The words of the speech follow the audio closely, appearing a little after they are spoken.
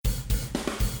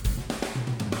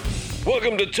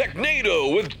Welcome to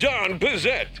Technado with Don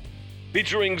Pizzette,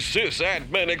 featuring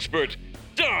sysadmin expert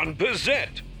Don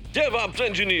Pizzette, DevOps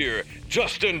engineer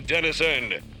Justin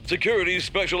Dennison, security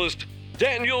specialist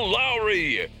Daniel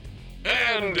Lowry,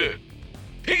 and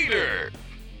Peter.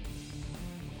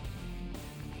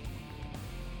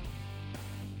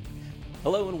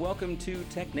 Hello and welcome to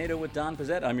Technado with Don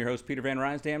Pizzette. I'm your host, Peter Van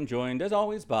Rysdam, joined as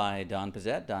always by Don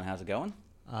Pizzette. Don, how's it going?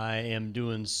 I am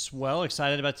doing swell,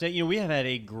 excited about today. You know, we have had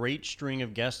a great string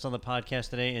of guests on the podcast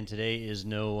today, and today is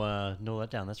no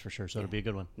letdown, that's for sure, so it'll be a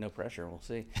good one. No pressure, we'll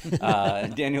see.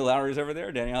 Daniel Lowry's over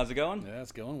there. Daniel, how's it going? Yeah,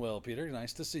 it's going well, Peter.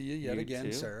 Nice to see you yet again,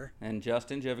 too. sir. And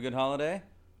Justin, did you have a good holiday?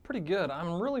 Pretty good.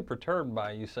 I'm really perturbed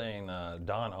by you saying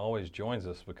Don always joins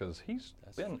us because he's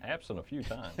been absent a few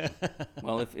times.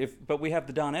 Well, but we have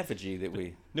the Don effigy that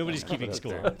we... Nobody's keeping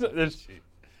score.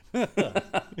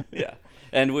 Yeah.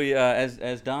 And we,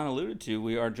 as Don alluded to,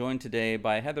 we are joined today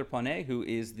by Heather Ponnet, who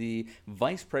is the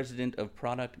Vice President of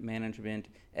Product Management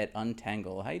at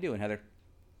Untangle. How you doing, Heather?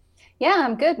 Yeah,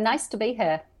 I'm good. Nice to be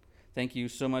here. Thank you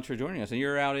so much for joining us. And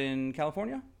you're out in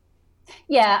California?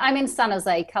 Yeah, I'm in San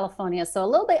Jose, California, so a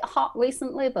little bit hot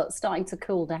recently, but starting to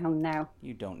cool down now.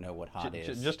 You don't know what hot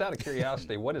is. Just out of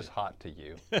curiosity, what is hot to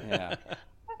you? Yeah.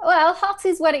 Well, hot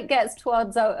is when it gets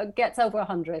over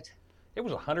 100. It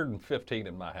was 115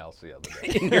 in my house the other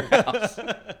day. In your house.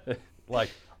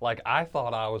 like I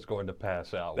thought I was going to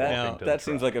pass out. That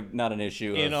seems like not an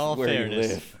issue. In all where fairness,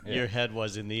 you live. your head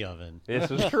was in the oven.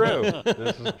 This is true.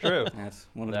 This is true. That's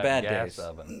one of the That bad gas days.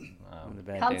 oven. One of the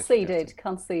bad days.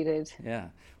 Conceded. Yeah.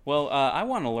 Well, I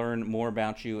want to learn more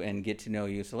about you and get to know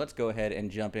you. So let's go ahead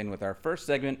and jump in with our first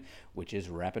segment, which is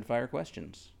rapid fire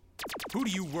questions. Who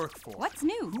do you work for? What's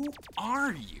new? Who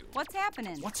are you? What's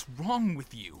happening? What's wrong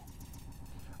with you?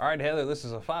 All right, Heather, this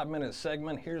is a 5-minute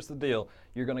segment. Here's the deal.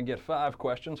 You're going to get 5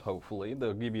 questions, hopefully.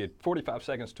 They'll give you 45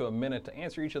 seconds to a minute to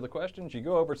answer each of the questions. You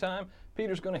go over time.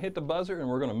 Peter's going to hit the buzzer, and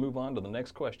we're going to move on to the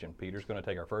next question. Peter's going to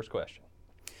take our first question.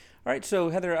 All right, so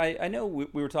Heather, I know we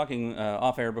were talking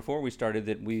off air before we started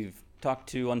that we've talked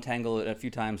to Untangle a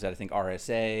few times at, I think,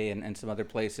 RSA and some other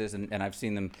places, and I've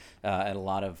seen them at a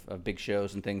lot of big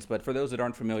shows and things. But for those that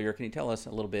aren't familiar, can you tell us a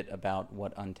little bit about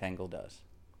what Untangle does?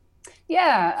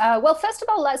 Yeah, well, first of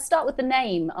all, let's start with the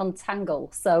name,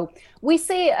 Untangle. So we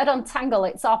see at Untangle,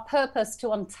 it's our purpose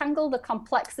to untangle the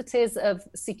complexities of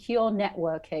secure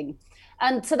networking.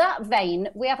 And to that vein,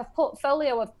 we have a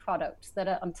portfolio of products that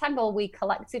at Untangle we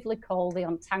collectively call the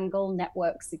Untangle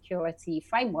Network Security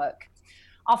Framework.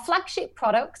 Our flagship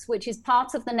product, which is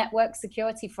part of the Network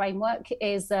Security Framework,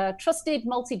 is a trusted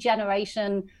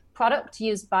multi-generation product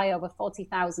used by over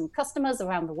 40,000 customers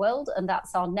around the world, and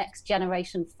that's our next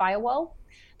generation firewall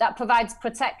that provides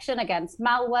protection against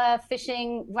malware,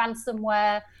 phishing,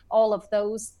 ransomware, all of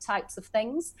those types of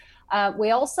things.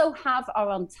 We also have our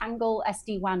Untangle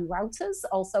SD-WAN routers,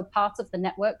 also part of the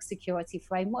Network Security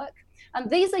Framework. And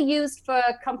these are used for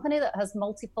a company that has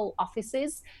multiple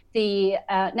offices. The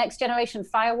next generation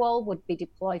firewall would be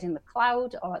deployed in the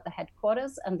cloud or at the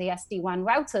headquarters, and the SD-WAN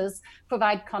routers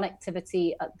provide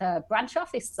connectivity at the branch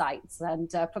office sites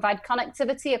and provide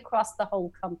connectivity across the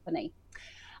whole company.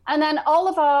 And then all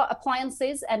of our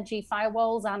appliances, NG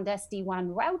firewalls and SD-WAN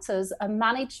routers, are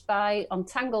managed by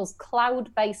Untangle's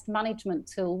cloud-based management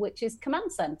tool, which is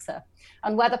Command Center.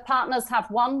 And whether partners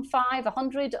have 1, 5,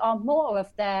 100 or more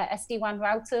of their SD-WAN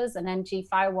routers and NG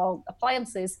firewall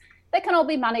appliances, they can all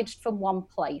be managed from one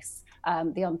place,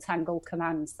 the Untangle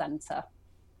Command Center.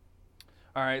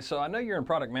 All right, so I know you're in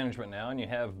product management now, and you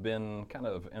have been kind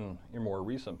of in your more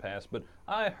recent past, but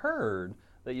I heard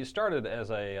that you started as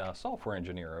a software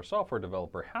engineer or software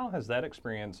developer. How has that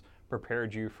experience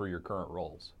prepared you for your current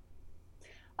roles?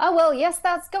 Oh, well, yes,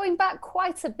 that's going back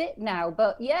quite a bit now.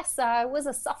 But yes, I was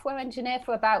a software engineer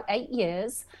for about 8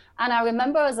 years. And I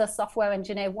remember as a software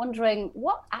engineer wondering,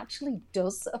 what actually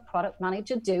does a product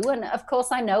manager do? And of course,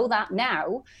 I know that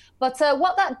now. But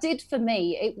what that did for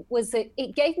me,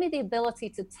 it gave me the ability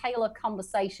to tailor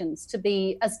conversations to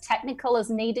be as technical as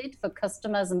needed for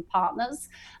customers and partners,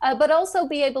 but also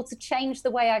be able to change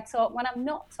the way I talk when I'm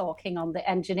not talking on the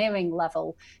engineering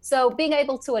level. So being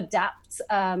able to adapt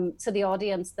to the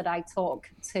audience that I talk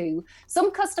to.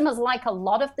 Some customers like a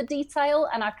lot of the detail,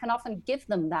 and I can often give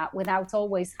them that without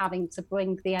always having to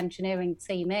bring the engineering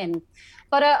team in.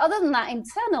 But other than that,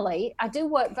 internally, I do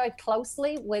work very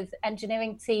closely with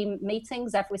engineering team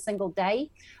meetings every single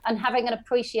day, and having an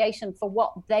appreciation for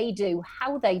what they do,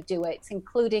 how they do it,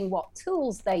 including what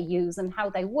tools they use and how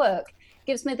they work,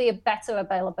 gives me the better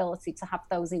availability to have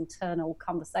those internal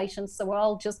conversations. So we're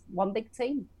all just one big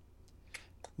team.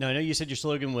 Now, I know you said your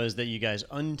slogan was that you guys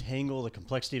untangle the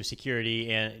complexity of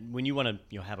security, and when you want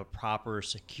to have a proper,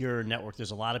 secure network,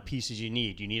 there's a lot of pieces you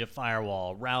need. You need a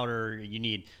firewall, router, you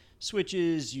need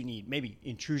switches, you need maybe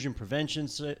intrusion prevention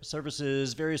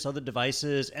services, various other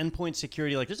devices, endpoint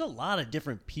security. Like, there's a lot of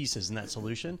different pieces in that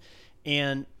solution,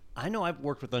 and I know I've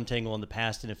worked with Untangle in the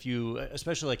past in a few,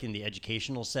 especially like in the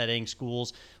educational setting,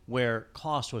 schools, where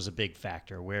cost was a big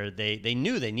factor, where they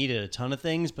knew they needed a ton of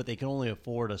things, but they could only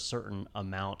afford a certain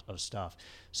amount of stuff.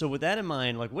 So with that in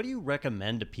mind, like, what do you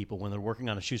recommend to people when they're working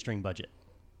on a shoestring budget?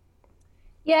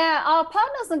 Yeah, our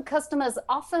partners and customers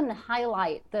often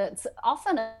highlight that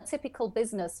often a typical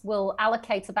business will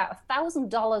allocate about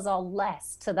 $1,000 or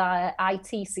less to their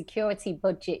IT security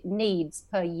budget needs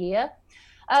per year.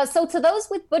 So to those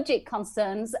with budget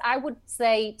concerns, I would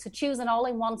say to choose an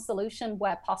all-in-one solution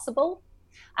where possible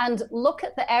and look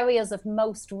at the areas of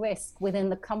most risk within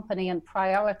the company and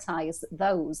prioritize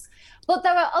those. But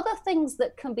there are other things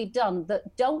that can be done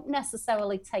that don't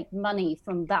necessarily take money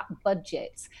from that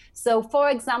budget. So for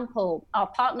example, our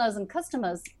partners and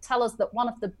customers tell us that one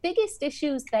of the biggest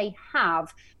issues they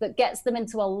have that gets them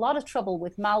into a lot of trouble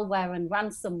with malware and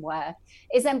ransomware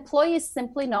is employees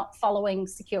simply not following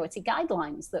security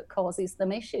guidelines that causes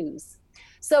them issues.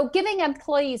 So giving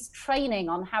employees training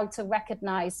on how to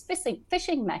recognize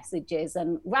phishing messages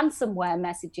and ransomware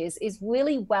messages is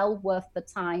really well worth the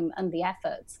time and the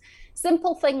effort.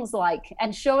 Simple things like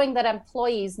ensuring that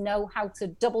employees know how to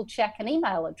double check an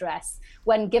email address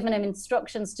when given them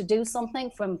instructions to do something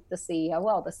from the CEO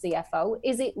or the CFO.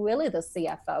 Is it really the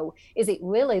CFO? Is it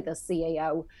really the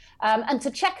CEO? And to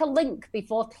check a link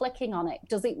before clicking on it.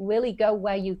 Does it really go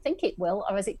where you think it will,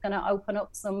 or is it going to open up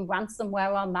some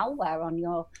ransomware or malware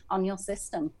on your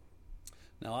system?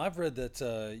 Now, I've read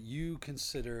that you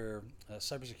consider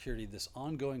cybersecurity this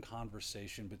ongoing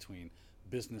conversation between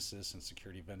businesses and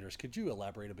security vendors. Could you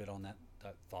elaborate a bit on that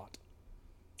thought?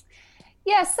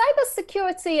 Yeah,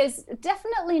 cybersecurity is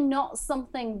definitely not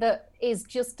something that is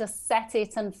just a set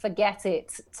it and forget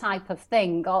it type of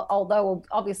thing, although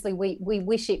obviously we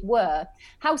wish it were.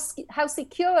 How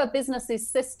secure a business's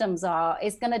systems are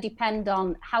is going to depend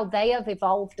on how they have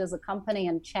evolved as a company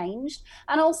and changed,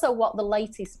 and also what the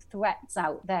latest threats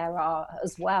out there are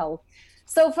as well.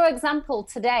 So, for example,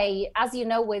 today, as you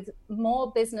know, with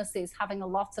more businesses having a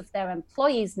lot of their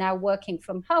employees now working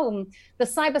from home, the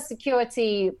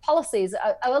cybersecurity policies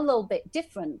are a little bit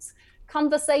different.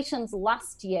 Conversations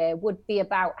last year would be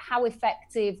about how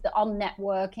effective the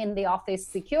on-network, in-the-office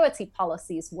security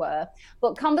policies were.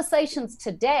 But conversations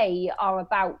today are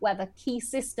about whether key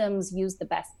systems use the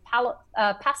best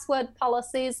password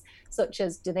policies, such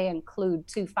as do they include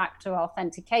two-factor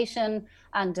authentication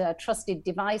and trusted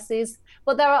devices.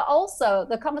 But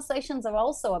the conversations are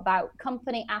also about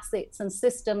company assets and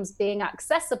systems being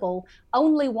accessible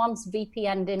only once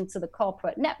VPN'd into the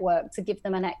corporate network to give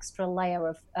them an extra layer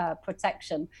of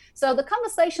protection. So the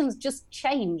conversations just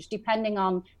change depending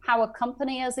on how a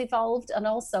company has evolved and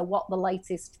also what the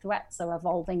latest threats are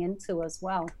evolving into as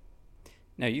well.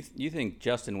 Now, you think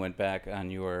Justin went back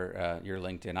on your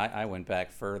LinkedIn. I went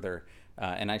back further,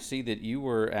 and I see that you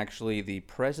were actually the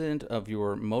president of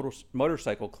your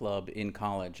motorcycle club in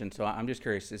college. And so I'm just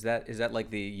curious, is that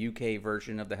like the UK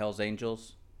version of the Hells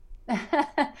Angels?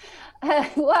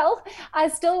 Well, I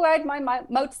still ride my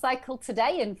motorcycle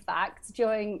today, in fact,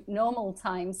 during normal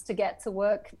times to get to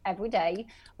work every day.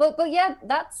 But yeah,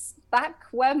 that's back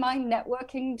where my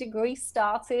networking degree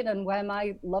started and where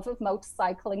my love of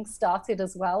motorcycling started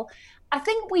as well. I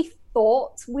think we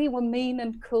thought we were mean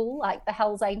and cool like the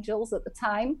Hells Angels at the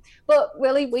time, but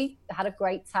really we had a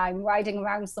great time riding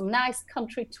around some nice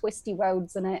country twisty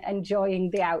roads and enjoying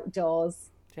the outdoors.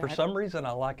 For some reason,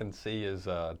 all I can see is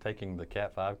taking the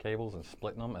Cat5 cables and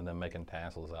splitting them and then making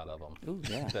tassels out of them. Ooh,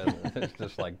 yeah. It's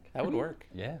just like... That would work.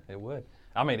 Yeah, it would.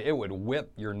 I mean, it would whip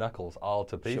your knuckles all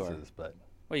to pieces, Sure. but...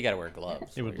 Well, you got to wear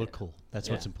gloves. It would look cool. That's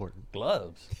what's important.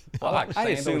 Gloves. I Well, like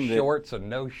I sandals, assume that- shorts, and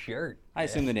no shirt. I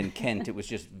assume that in Kent it was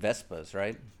just Vespas,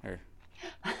 right?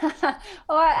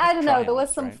 Oh, I don't know. There were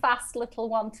Triumphs, some right? fast little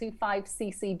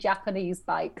 125cc Japanese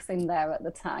bikes in there at the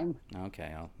time.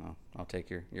 Okay, I'll take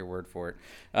your word for it.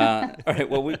 All right.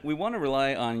 Well, we want to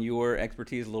rely on your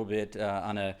expertise a little bit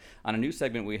on a new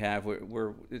segment we have.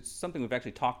 Where it's something we've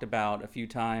actually talked about a few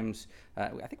times. I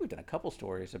think we've done a couple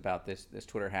stories about this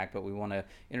Twitter hack, but we want to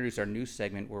introduce our new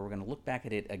segment where we're going to look back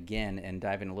at it again and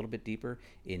dive in a little bit deeper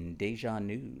in Deja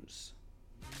News.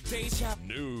 Deja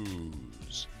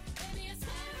News.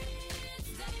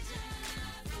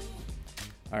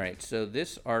 All right, so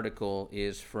this article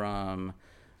is from,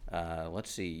 let's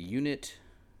see, Unit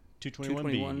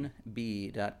 221B.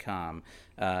 221b.com.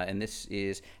 And this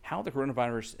is how the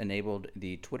coronavirus enabled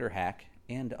the Twitter hack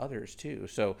and others too.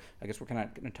 So I guess we're kind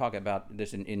of going to talk about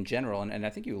this in general, and I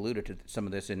think you alluded to some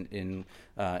of this in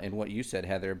what you said,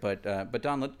 Heather. But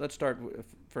Don, let's start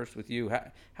first with you.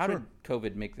 How Sure. did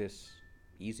COVID make this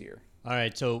easier? All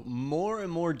right, so more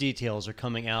and more details are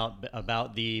coming out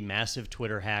about the massive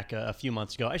Twitter hack a few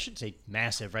months ago. I should say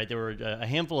massive, right? There were a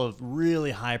handful of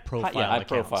really high-profile high accounts.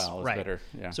 profile is right. better,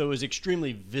 yeah. So it was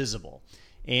extremely visible.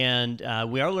 And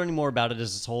we are learning more about it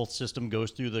as this whole system goes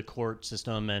through the court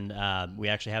system, and we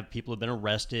actually have people who have been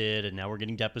arrested, and now we're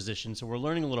getting depositions, so we're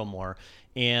learning a little more.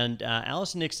 And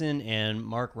Alice Nixon and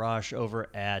Mark Rosh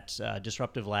over at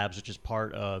Disruptive Labs, which is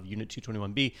part of Unit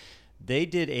 221B, they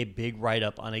did a big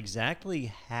write-up on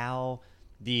exactly how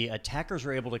the attackers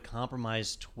were able to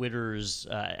compromise Twitter's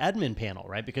admin panel,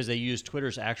 right? Because they used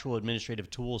Twitter's actual administrative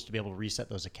tools to be able to reset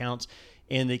those accounts.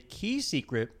 And the key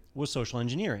secret was social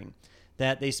engineering,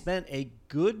 that they spent a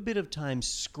good bit of time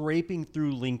scraping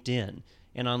through LinkedIn.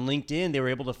 And on LinkedIn, they were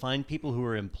able to find people who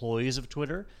were employees of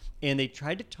Twitter, and they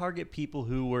tried to target people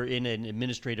who were in an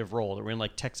administrative role, that were in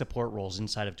like tech support roles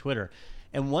inside of Twitter.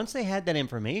 And once they had that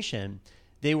information,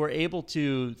 they were able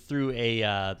to, through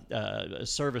a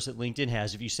service that LinkedIn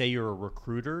has, if you say you're a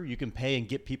recruiter, you can pay and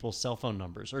get people's cell phone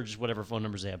numbers or just whatever phone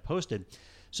numbers they have posted.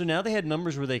 So now they had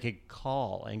numbers where they could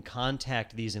call and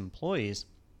contact these employees.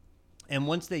 And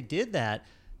once they did that,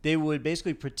 they would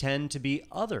basically pretend to be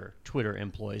other Twitter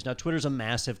employees. Now, Twitter's a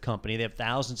massive company. They have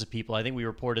thousands of people. I think we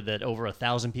reported that over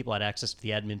 1,000 people had access to the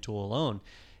admin tool alone.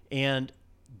 And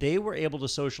they were able to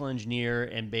social engineer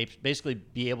and basically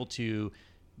be able to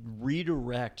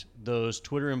redirect those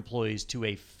Twitter employees to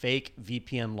a fake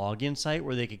VPN login site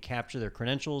where they could capture their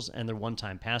credentials and their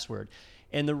one-time password.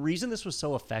 And the reason this was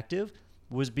so effective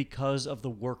was because of the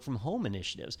work from home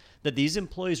initiatives, that these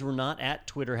employees were not at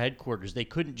Twitter headquarters. They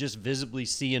couldn't just visibly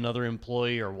see another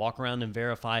employee or walk around and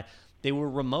verify. They were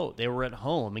remote. They were at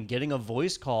home, and getting a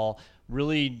voice call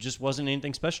really just wasn't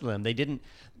anything special to them.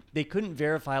 They couldn't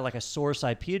verify like a source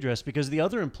IP address because the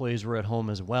other employees were at home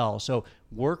as well. So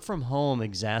work from home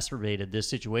exacerbated this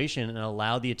situation and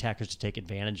allowed the attackers to take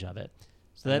advantage of it.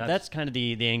 So that's kind of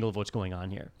the angle of what's going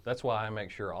on here. That's why I make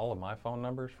sure all of my phone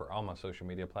numbers for all my social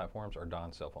media platforms are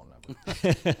Don's cell phone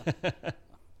number.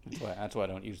 That's why I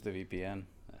don't use the VPN.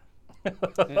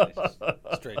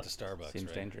 Straight to Starbucks. Seems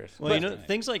right? dangerous. Well,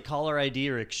 things like caller ID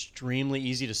are extremely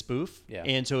easy to spoof. Yeah.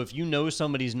 And so if you know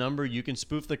somebody's number, you can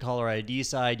spoof the caller ID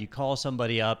side. You call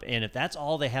somebody up, and if that's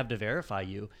all they have to verify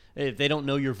you, if they don't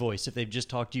know your voice, if they've just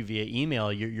talked to you via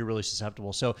email, you're really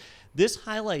susceptible. So this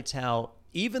highlights how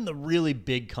even the really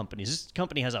big companies, this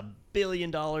company has $1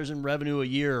 billion in revenue a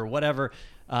year or whatever,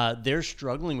 they're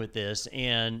struggling with this.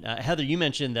 And Heather, you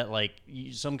mentioned that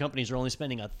some companies are only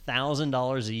spending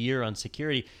 $1,000 a year on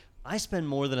security. I spend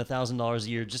more than $1,000 a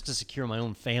year just to secure my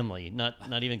own family, not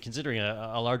even considering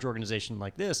a large organization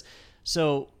like this.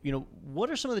 So, what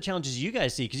are some of the challenges you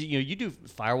guys see? Because, you do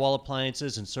firewall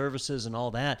appliances and services and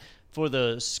all that. For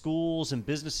the schools and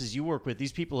businesses you work with,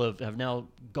 these people have now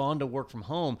gone to work from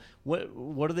home.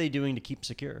 What are they doing to keep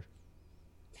secure?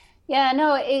 Yeah,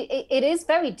 no, it is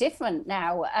very different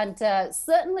now. And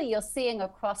certainly you're seeing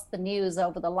across the news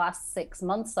over the last 6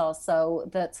 months or so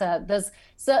that there's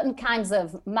certain kinds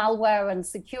of malware and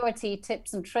security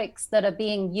tips and tricks that are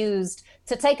being used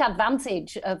to take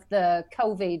advantage of the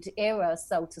COVID era,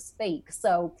 so to speak.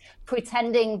 So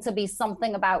pretending to be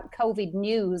something about COVID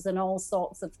news and all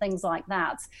sorts of things like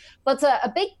that. But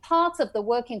a big part of the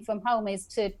working from home is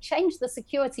to change the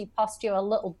security posture a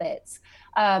little bit.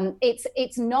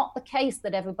 It's not the case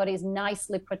that everybody's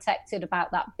nicely protected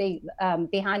about that big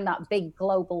behind that big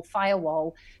global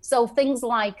firewall. So things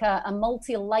like a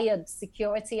multi-layered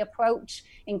security approach,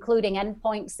 including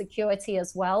endpoint security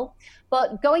as well.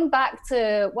 But going back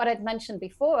to what I'd mentioned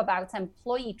before about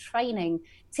employee training,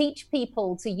 teach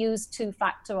people to use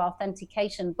two-factor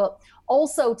authentication, but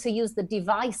also to use the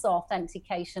device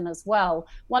authentication as well.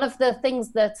 One of the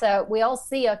things that we all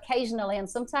see occasionally, and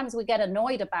sometimes we get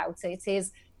annoyed about it,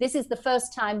 is this is the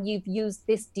first time you've used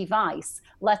this device.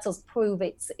 Let us prove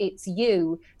it's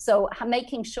you. So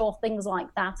making sure things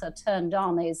like that are turned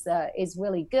on is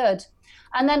really good.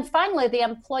 And then finally, the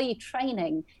employee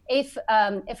training. If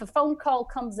a phone call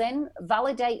comes in,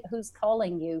 validate who's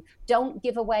calling you. Don't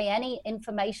give away any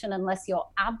information unless you're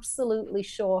absolutely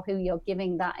sure who you're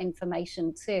giving that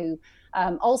information to.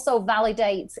 Also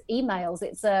validate emails.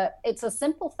 It's a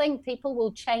simple thing. People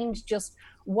will change just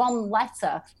one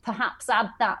letter, perhaps add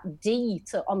that D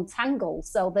to Untangle.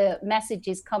 So the message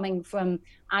is coming from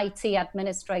IT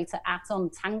administrator at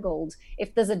Untangled.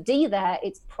 If there's a D there,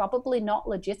 it's probably not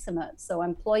legitimate. So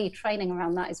employee training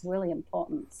around that is really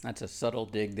important. That's a subtle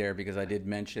dig there, because I did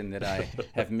mention that I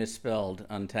have misspelled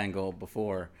Untangle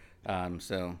before.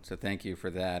 So thank you for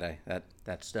that.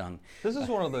 That stung. This is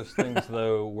one of those things,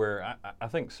 though, where I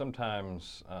think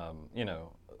sometimes,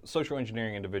 social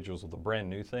engineering individuals with a brand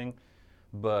new thing,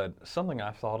 but something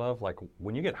I've thought of, like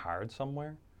when you get hired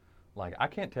somewhere, like I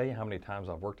can't tell you how many times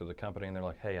I've worked at a company and they're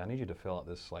like, hey, I need you to fill out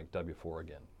this like W-4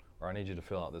 again, or I need you to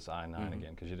fill out this I-9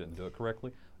 again because you didn't do it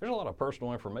correctly. There's a lot of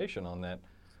personal information on that.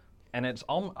 And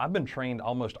I've been trained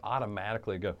almost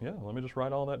automatically to go, yeah, let me just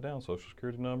write all that down, social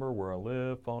security number, where I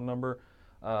live, phone number.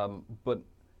 But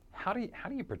how do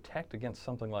you protect against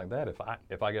something like that?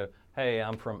 If I go, hey,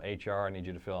 I'm from HR, I need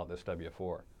you to fill out this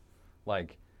W-4.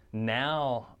 Like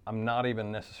now I'm not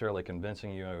even necessarily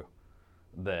convincing you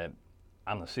that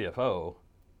I'm the CFO.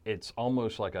 It's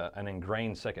almost like an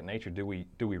ingrained second nature. Do we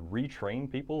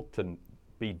retrain people to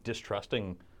be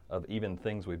distrusting of even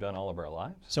things we've done all of our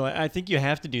lives? So I think you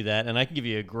have to do that, and I can give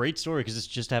you a great story because this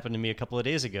just happened to me a couple of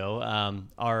days ago.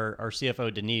 Our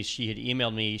CFO, Denise, she had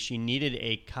emailed me. She needed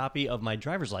a copy of my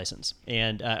driver's license.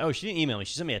 And, she didn't email me.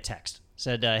 She sent me a text.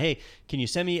 Said, hey, can you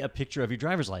send me a picture of your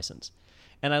driver's license?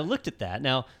 And I looked at that.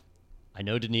 Now, I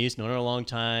know Denise, known her a long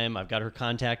time. I've got her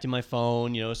contact in my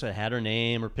phone, so I had her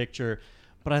name, her picture.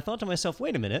 But I thought to myself,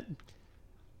 wait a minute.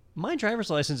 My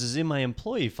driver's license is in my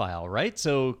employee file, right?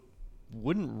 So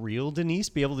wouldn't real Denise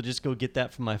be able to just go get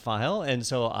that from my file? And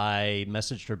so I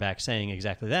messaged her back saying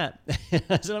exactly that.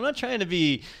 I said, I'm not trying to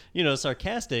be,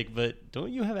 sarcastic, but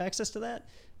don't you have access to that?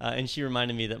 And she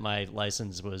reminded me that my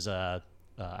license was,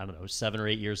 7 or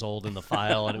 8 years old in the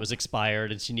file, and it was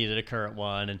expired, and she needed a current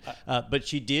one. And but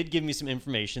she did give me some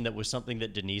information that was something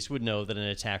that Denise would know that an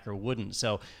attacker wouldn't.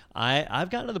 So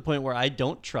I've gotten to the point where I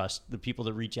don't trust the people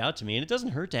that reach out to me, and it doesn't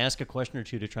hurt to ask a question or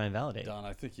two to try and validate. Don,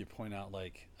 I think you point out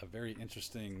like a very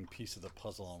interesting piece of the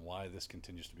puzzle on why this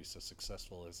continues to be so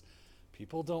successful is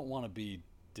people don't want to be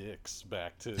dicks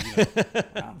back to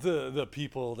the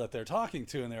people that they're talking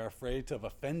to, and they're afraid of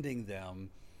offending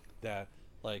them. That,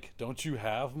 like, don't you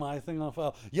have my thing on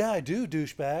file? Yeah, I do,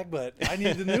 douchebag, but I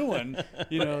need the new one.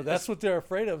 That's what they're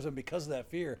afraid of, and because of that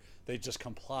fear, they just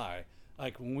comply.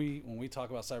 Like when we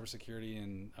talk about cybersecurity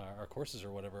in our courses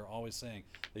or whatever, always saying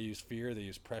they use fear, they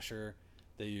use pressure,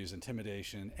 they use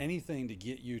intimidation, anything to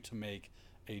get you to make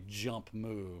a jump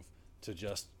move to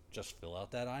just fill out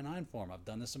that I-9 form. I've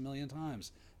done this a million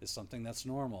times. It's something that's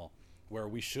normal, where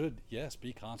we should, yes,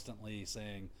 be constantly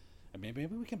saying, and maybe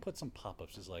we can put some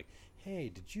pop-ups as like, hey,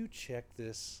 did you check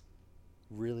this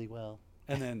really well?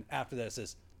 And then after that it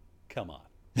says, come on.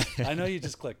 I know you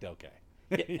just clicked OK.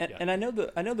 And I know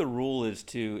the rule is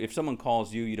to, if someone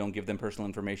calls you, you don't give them personal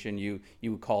information. You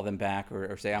call them back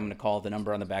or say, I'm going to call the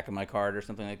number on the back of my card or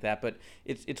something like that. But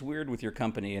it's weird with your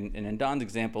company. And in Don's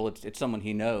example, it's someone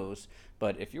he knows.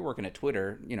 But if you're working at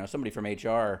Twitter, somebody from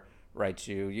HR writes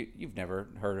you've never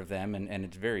heard of them, and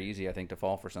it's very easy, I think, to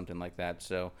fall for something like that.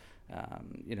 So, I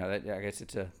guess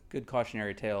it's a good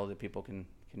cautionary tale that people can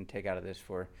take out of this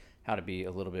for how to be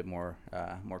a little bit more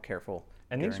careful.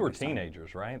 And these were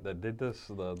teenagers, right, that did this,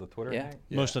 the Twitter hack?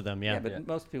 Yeah. Most of them, yeah. But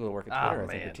most people who work at Twitter, I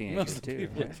think, are teenagers, too.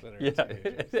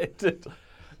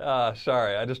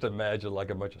 Sorry, I just imagine like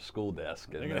a bunch of school desks.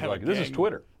 And they're like, this is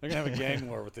Twitter. They're going to have a gang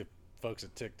war with the folks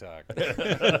at TikTok.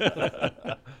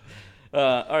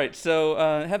 All right, so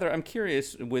Heather, I'm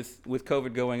curious, with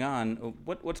COVID going on,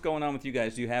 what's going on with you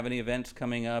guys? Do you have any events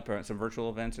coming up, or some virtual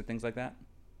events or things like that?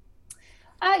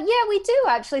 Yeah, we do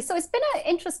actually. So it's been an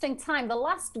interesting time. The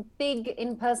last big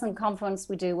in-person conference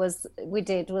we did was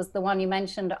the one you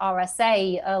mentioned,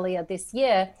 RSA, earlier this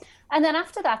year. And then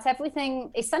after that,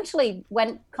 everything essentially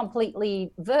went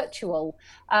completely virtual.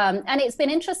 And it's been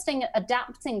interesting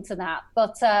adapting to that.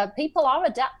 But people are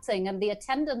adapting, and the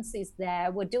attendance is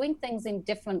there. We're doing things in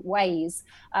different ways.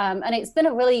 And it's been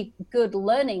a really good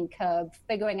learning curve,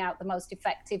 figuring out the most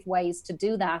effective ways to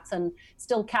do that and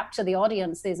still capture the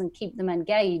audiences and keep them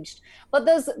engaged. But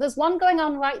there's one going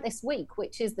on right this week,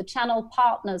 which is the Channel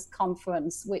Partners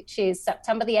Conference, which is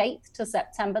September the 8th to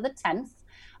September the 10th.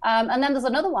 And then there's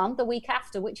another one the week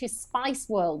after, which is Spice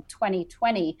World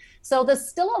 2020. So there's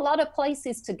still a lot of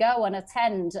places to go and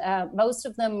attend. Most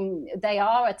of them, they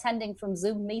are attending from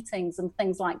Zoom meetings and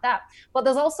things like that. But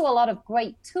there's also a lot of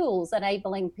great tools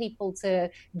enabling people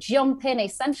to jump in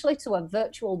essentially to a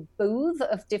virtual booth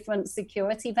of different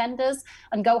security vendors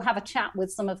and go have a chat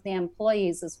with some of the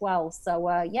employees as well. So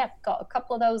got a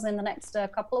couple of those in the next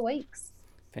couple of weeks.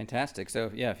 Fantastic.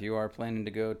 So yeah, if you are planning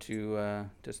to go to,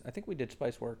 I think we did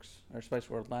Spiceworks or Spice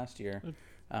World last year,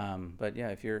 but yeah,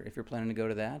 if you're planning to go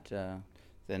to that,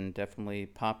 then definitely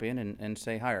pop in and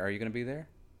say hi. Are you going to be there,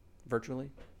 virtually?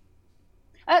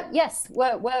 Yes,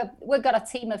 we've got a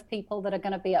team of people that are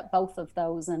going to be at both of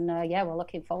those, and yeah, we're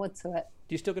looking forward to it.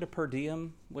 Do you still get a per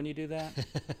diem when you do that?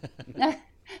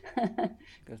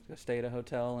 Go stay at a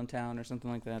hotel in town or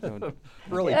something like that.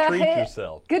 Really treat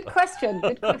yourself. Good question.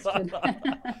 Good question.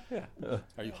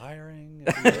 Are you hiring?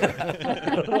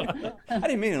 I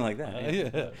didn't mean it like that.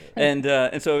 Yeah. And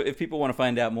so, if people want to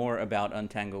find out more about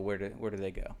Untangle, where do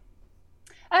they go?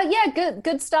 Yeah,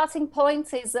 good starting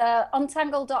point is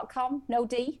untangle.com, no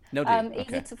D. No D, Easy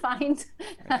okay. to find.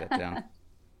 Write that down.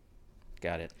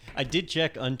 Got it. I did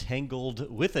check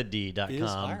untangledwithad.com.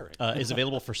 Is hiring. Is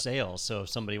available for sale, so if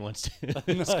somebody wants to,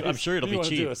 Nice. I'm sure it'll You be wanna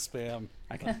cheap. do a spam.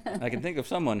 I can think of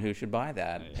someone who should buy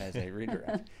that as a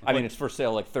redirect. I mean, it's for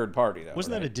sale like third party though.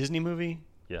 Wasn't that a right? Disney movie?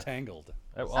 Yeah. Tangled.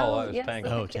 Oh, that was yes,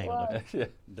 Tangled. I Oh, think it Tangled, was. Yeah.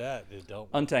 That it don't.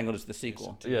 Untangled is the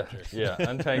sequel. Yeah. Yeah. No,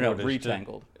 Untangled is just,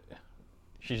 retangled.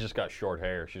 she's just got short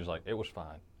hair. She's like, it was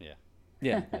fine. Yeah.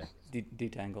 Yeah,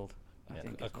 detangled. I Yeah.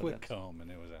 think A is what quick that's- comb and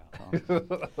it was out.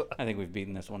 I think we've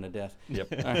beaten this one to death.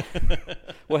 Yep.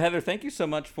 Well, Heather, thank you so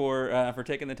much for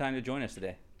taking the time to join us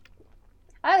today.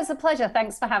 It's a pleasure.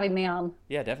 Thanks for having me on.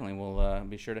 Yeah, definitely. We'll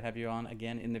be sure to have you on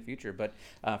again in the future. But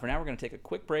for now, we're going to take a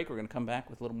quick break. We're going to come back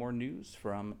with a little more news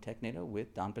from TechNado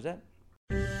with Don Pizzette.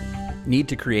 Need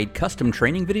to create custom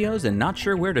training videos and not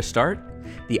sure where to start?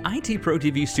 The IT Pro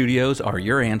TV studios are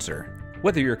your answer.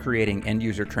 Whether you're creating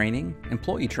end-user training,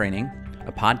 employee training,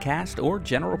 a podcast, or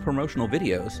general promotional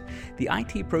videos, the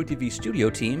IT Pro TV studio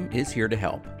team is here to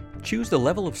help. Choose the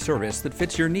level of service that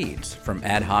fits your needs, from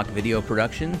ad hoc video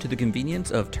production to the convenience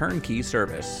of turnkey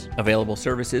service. Available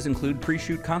services include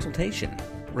pre-shoot consultation,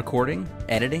 recording,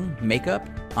 editing, makeup,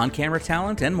 on-camera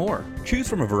talent, and more. Choose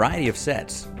from a variety of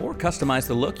sets, or customize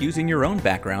the look using your own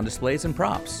background displays and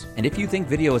props. And if you think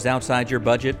video is outside your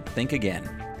budget, think again.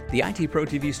 The IT Pro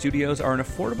TV studios are an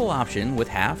affordable option with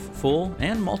half, full,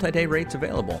 and multi-day rates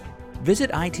available.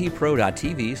 Visit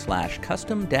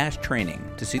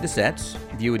itpro.tv/custom-training to see the sets,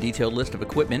 view a detailed list of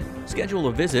equipment, schedule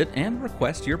a visit, and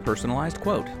request your personalized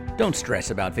quote. Don't stress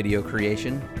about video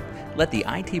creation. Let the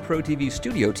IT Pro TV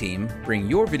studio team bring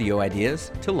your video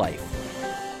ideas to life.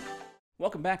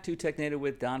 Welcome back to TechNado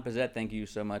with Don Pizzette. Thank you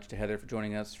so much to Heather for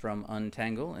joining us from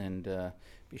Untangle, and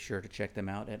be sure to check them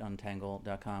out at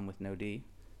untangle.com with no D.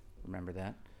 Remember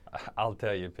that. I'll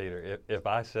tell you, Peter, if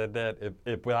I said that,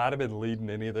 if I'd have been leading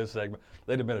any of this segment,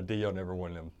 they'd have been a D on every one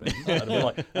of them things. I'd have been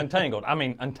like,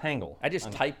 untangle. I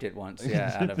just typed it once,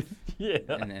 out of, Yeah.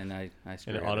 and I And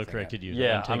screwed it everything auto-corrected up. you. to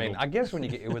Yeah, I untangled. mean, I guess when you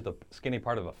get with the skinny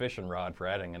part of a fishing rod for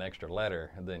adding an extra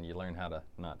letter, then you learn how to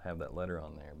not have that letter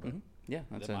on there. But Yeah,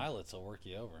 that's The a, eyelets will work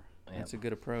you over. that's a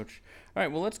good approach. All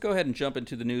right, well, let's go ahead and jump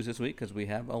into the news this week because we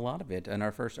have a lot of it. And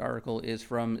our first article is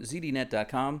from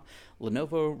ZDNet.com.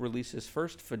 Lenovo releases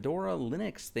first Fedora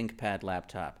Linux ThinkPad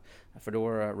laptop.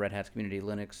 Fedora, Red Hat's community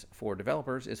Linux for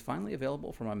developers, is finally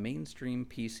available from a mainstream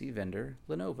PC vendor,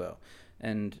 Lenovo.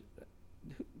 And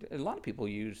a lot of people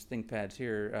use ThinkPads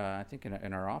here, I think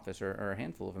in our office, or a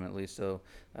handful of them at least. So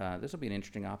this will be an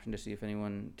interesting option to see if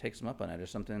anyone takes them up on it. Is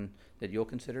something that you'll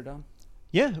consider, Don?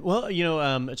 Yeah, well,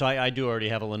 so I do already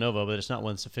have a Lenovo, but it's not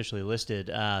one that's officially listed.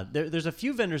 There's a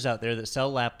few vendors out there that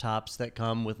sell laptops that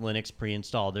come with Linux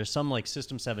pre-installed. There's some like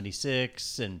System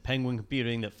 76 and Penguin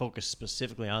Computing that focus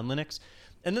specifically on Linux.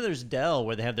 And then there's Dell,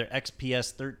 where they have their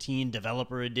XPS 13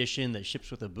 Developer Edition that ships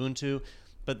with Ubuntu.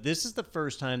 But this is the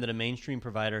first time that a mainstream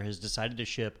provider has decided to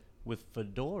ship with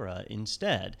Fedora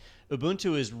instead.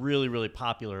 Ubuntu is really, really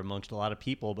popular amongst a lot of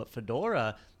people, but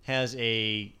Fedora has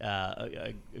a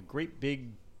great big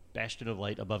bastion of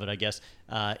light above it, I guess,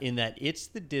 in that it's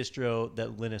the distro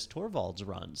that Linus Torvalds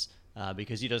runs.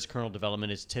 Because he does kernel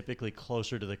development, it's typically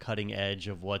closer to the cutting edge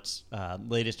of what's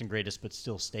latest and greatest, but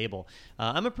still stable.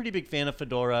 I'm a pretty big fan of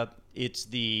Fedora. It's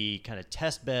the kind of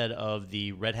test bed of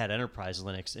the Red Hat Enterprise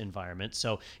Linux environment,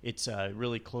 so it's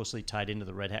really closely tied into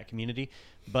the Red Hat community.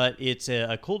 But it's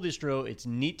a cool distro. It's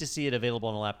neat to see it available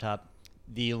on a laptop.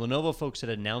 The Lenovo folks had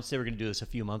announced they were going to do this a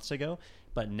few months ago,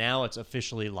 but now it's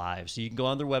officially live. So you can go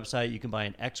on their website, you can buy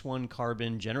an X1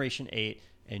 Carbon Generation 8,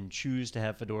 and choose to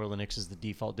have Fedora Linux as the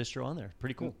default distro on there.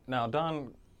 Pretty cool. Now,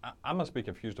 Don, I must be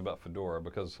confused about Fedora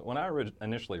because when I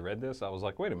initially read this, I was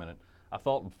like, wait a minute. I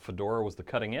thought Fedora was the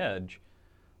cutting edge,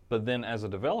 but then as a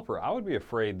developer, I would be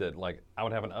afraid that like I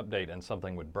would have an update and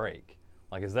something would break.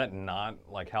 Like, is that not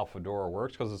like how Fedora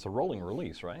works? Because it's a rolling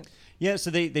release, right? Yeah,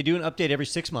 so they do an update every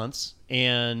 6 months,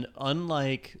 and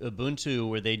unlike Ubuntu,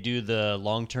 where they do the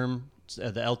long-term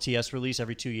the LTS release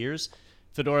every 2 years.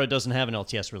 Fedora doesn't have an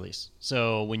LTS release.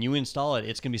 So when you install it,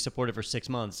 it's going to be supported for 6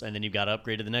 months, and then you've got to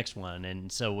upgrade to the next one.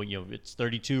 And so it's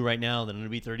 32 right now, then it'll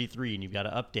be 33, and you've got to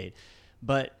update.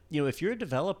 But if you're a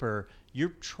developer, you're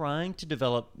trying to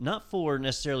develop not for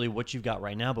necessarily what you've got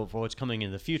right now, but for what's coming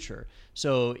in the future.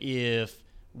 So if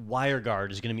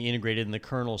WireGuard is going to be integrated in the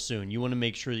kernel soon, you want to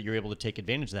make sure that you're able to take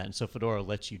advantage of that. And so Fedora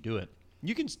lets you do it.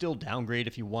 You can still downgrade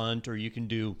if you want, or you can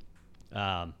do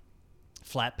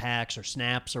flat packs or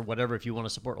snaps or whatever if you want to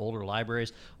support older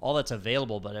libraries. All that's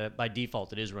available, but by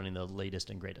default, it is running the latest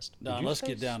and greatest. Now, let's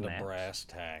get down snaps? to brass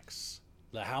tacks.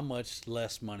 How much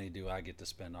less money do I get to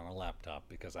spend on a laptop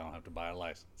because I don't have to buy a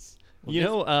license?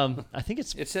 I think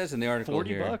It says in the article $40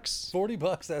 here. bucks.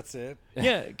 $40, that's it.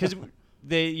 Yeah, because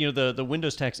the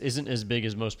Windows tax isn't as big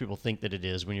as most people think that it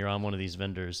is when you're on one of these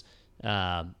vendors.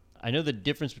 I know the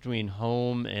difference between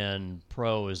Home and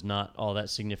Pro is not all that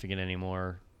significant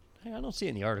anymore. I don't see it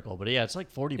in the article, but yeah, it's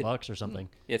like $40 or something.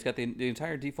 Yeah, it's got the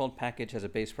entire default package has a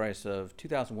base price of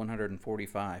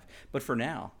 $2,145, but for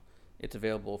now, it's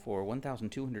available for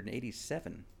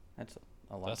 $1,287. That's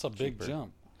a lot. That's a big cheaper.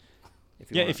 jump.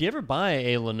 If you ever buy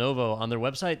a Lenovo on their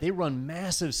website, they run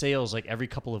massive sales like every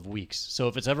couple of weeks. So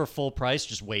if it's ever full price,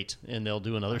 just wait, and they'll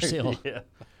do another sale.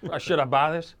 Yeah. Should I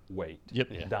buy this? Wait. Yep.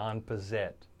 Yeah. Don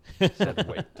Pizzette said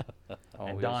wait. And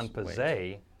Always Don wait.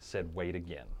 Pizzet said wait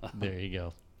again. There you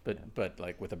go. But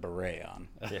like with a beret on.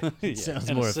 It sounds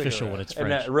And a more official cigarette. when it's And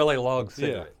French. that really long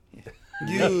cigarette.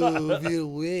 You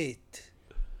will wait.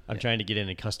 I'm trying to get in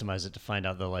and customize it to find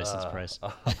out the license price.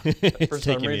 For It's some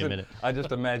taking me a reason, minute. I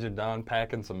just imagine Don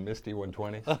packing some Misty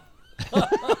 120s.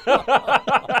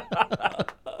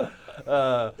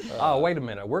 Oh, wait a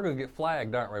minute. We're going to get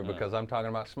flagged, aren't we? Because I'm talking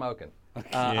about smoking.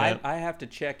 Yeah. I have to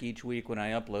check each week when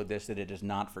I upload this that it is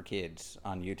not for kids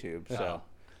on YouTube, so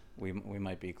we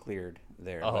might be cleared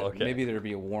there. Oh, but okay. maybe there'll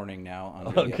be a warning now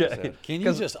under the Okay. episode. Can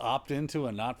you just opt into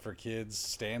a not for kids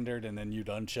standard and then you'd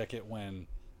uncheck it when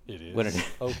it is When it-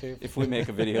 okay? If we make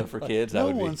a video for kids, that no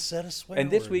would be. one said a swear And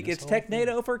this word week in it's whole thing.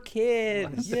 TechNado for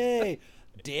kids. Yay,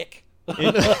 dick.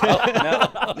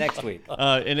 No, next week.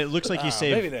 And it looks like you maybe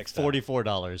saved next time.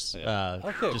 $44.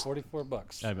 Okay, just-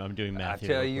 $44. I'm doing I math here.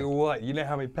 tell real you quick. what, you know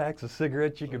how many packs of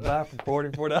cigarettes you could buy for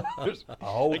 $44? A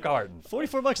whole carton.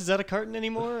 $44, is that a carton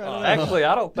anymore? I don't know. Actually,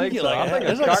 I don't think You so. get I think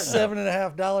there's a like carton.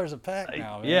 $7.50 a pack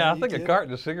now. Man. Yeah, I You think a kidding?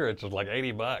 carton of cigarettes is like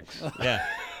 $80. Yeah.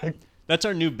 That's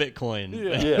our new Bitcoin.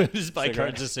 Yeah. Just buy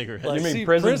cartons of cigarettes. You mean See,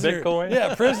 prison Bitcoin?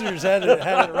 Yeah, prisoners had it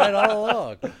right all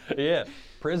along. Yeah,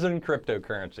 prison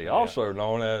cryptocurrency, also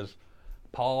known as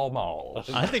Pall Malls.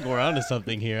 I think we're onto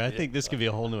something here. I think this could be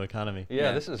a whole new economy.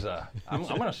 Yeah, this is. I'm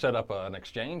going to set up an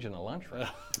exchange in a lunchroom.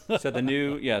 So the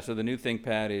new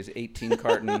ThinkPad is 18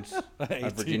 cartons of 18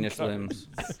 Virginia cartons.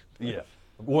 Slims. Yeah,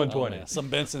 Oh, 120. yeah. Some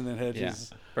Benson and Yeah,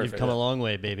 Hedges. You've perfect. come a long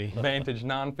way, baby. Vantage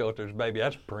non-filters, baby.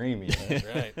 That's premium.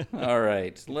 Right. All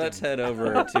right, let's head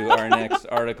over to our next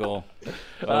article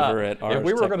over at Ars If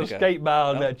we were going to Technica. skate by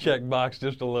on that checkbox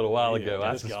just a little while Yeah, ago,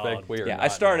 I it's suspect gone. we are. Yeah, I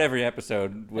not start now. every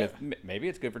episode with maybe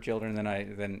it's good for children.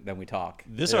 Then we talk.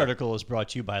 This article is brought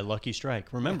to you by Lucky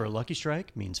Strike. Remember, Lucky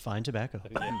Strike means fine tobacco.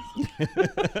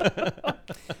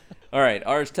 All right,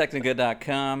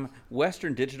 ArsTechnica.com.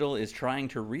 Western Digital is trying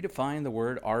to redefine the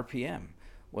word RPM.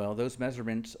 Well, those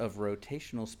measurements of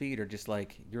rotational speed are just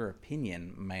like your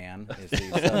opinion, man. Is the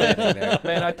subheading there.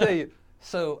 Man, I tell you.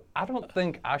 So I don't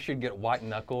think I should get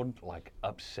white-knuckled, like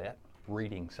upset,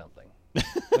 reading something.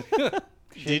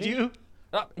 Did you?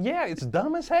 Yeah, it's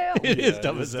dumb as hell. It is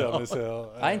dumb It's as hell. dumb as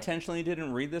hell. I intentionally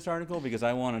didn't read this article because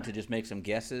I wanted to just make some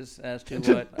guesses as to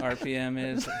what RPM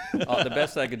is. The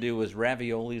best I could do was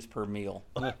raviolis per meal.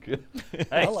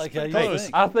 I like how you Close.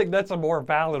 think. I think that's a more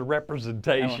valid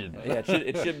representation. Yeah,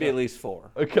 it should be at least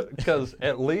 4. Because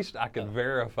at least I could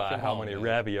verify how many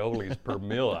raviolis per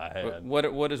meal I had.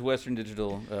 What is Western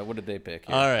Digital? What did they pick?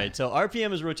 Here? All right, so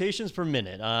RPM is rotations per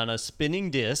minute on a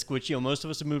spinning disk, which most of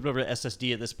us have moved over to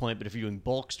SSD at this point, but if you're doing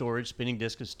bulk storage, spinning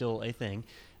disk is still a thing.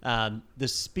 The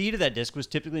speed of that disk was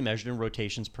typically measured in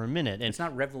rotations per minute. And It's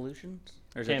not revolutions,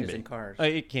 or is Can it just be. in cars?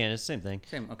 it can. It's the same thing.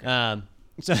 Same, okay.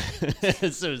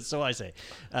 So I say.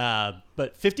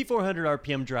 But 5,400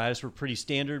 RPM drives were pretty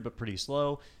standard, but pretty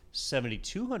slow.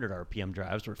 7,200 RPM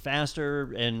drives were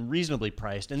faster and reasonably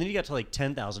priced. And then you got to like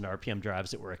 10,000 RPM drives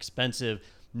that were expensive.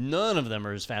 None of them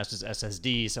are as fast as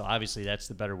SSD, so obviously that's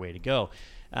the better way to go.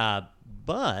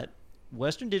 But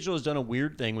Western Digital has done a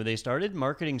weird thing where they started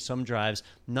marketing some drives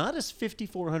not as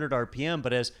 5,400 RPM,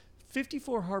 but as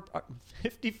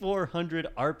 5,400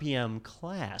 RPM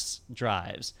class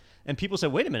drives. And people say,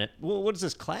 wait a minute, well, what is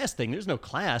this class thing? There's no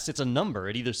class. It's a number.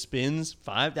 It either spins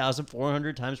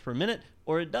 5,400 times per minute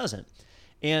or it doesn't.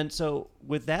 And so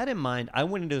with that in mind, I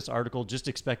went into this article just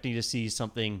expecting to see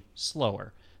something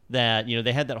slower. That,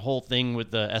 they had that whole thing with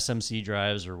the SMC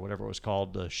drives or whatever it was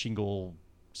called, the shingle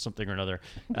something or another.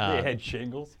 They had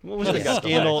shingles. What was the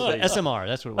scandal? SMR,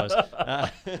 that's what it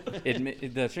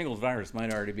was. The shingles virus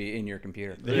might already be in your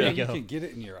computer. There you You go. can get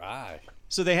it in your eye.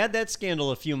 So they had that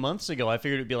scandal a few months ago. I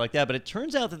figured it'd be like that, but it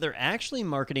turns out that they're actually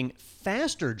marketing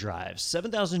faster drives,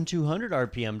 7,200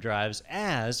 RPM drives,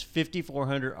 as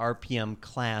 5,400 RPM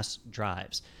class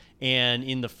drives. And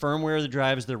in the firmware of the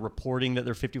drives, they're reporting that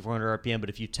they're 5,400 RPM, but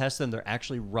if you test them, they're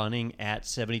actually running at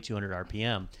 7,200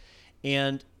 RPM.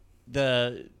 And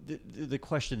the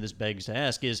question this begs to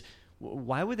ask is,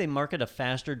 why would they market a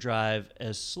faster drive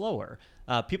as slower?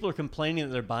 People are complaining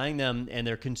that they're buying them and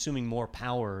they're consuming more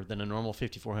power than a normal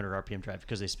 5,400 RPM drive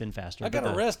because they spin faster. I got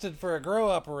arrested for a grow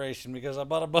operation because I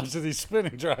bought a bunch of these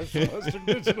spinning drives from Western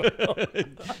Digital.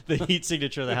 The heat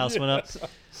signature of the house went up.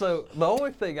 So the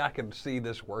only thing I can see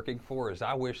this working for is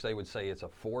I wish they would say it's a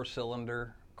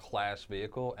 4-cylinder class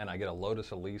vehicle and I get a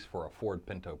Lotus Elise for a Ford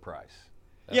Pinto price.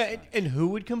 And who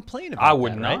would complain about I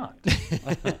would that, not.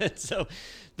 Right? So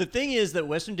the thing is that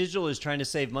Western Digital is trying to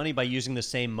save money by using the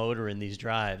same motor in these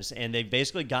drives, and they've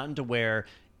basically gotten to where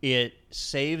it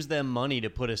saves them money to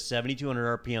put a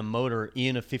 7,200 RPM motor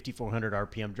in a 5,400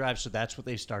 RPM drive, so that's what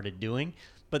they started doing.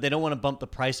 But they don't want to bump the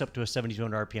price up to a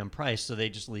 7,200 RPM price, so they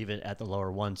just leave it at the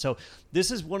lower one. So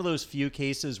this is one of those few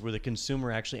cases where the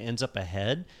consumer actually ends up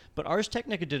ahead. But Ars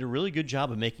Technica did a really good job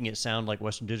of making it sound like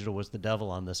Western Digital was the devil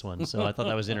on this one. So I thought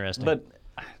that was interesting. But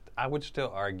I would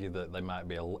still argue that they might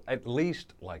be at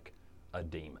least like a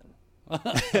demon.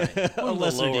 a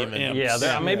lesser demon. imp. Yeah,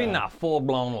 they're maybe Yeah. not full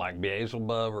blown like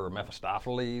Beelzebub or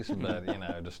Mephistopheles, but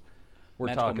just we're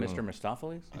Magical talking Mr.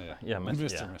 Mistopheles? Yeah,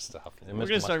 Mr. Mistopheles. Yeah, We're Mr. going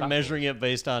to start Mistopheles. measuring it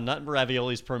based on not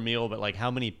raviolis per meal, but like how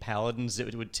many paladins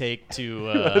it would take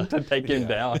to... to take him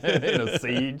down in a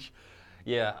siege.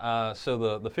 Yeah,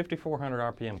 so the 5,400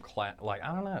 RPM class, like, I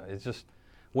don't know, it's just,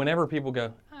 whenever people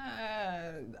go,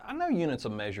 I know units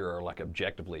of measure are like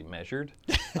objectively measured,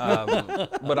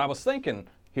 but I was thinking,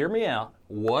 hear me out,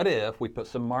 what if we put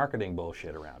some marketing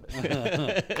bullshit around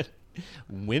it?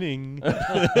 winning.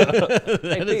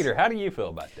 Hey, Peter, how do you feel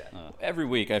about that? Every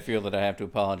week I feel that I have to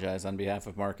apologize on behalf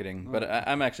of marketing, but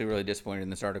I'm actually really disappointed in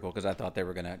this article because I thought they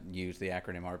were going to use the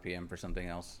acronym RPM for something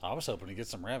else. I was hoping to get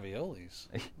some raviolis.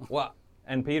 Well,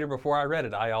 and Peter, before I read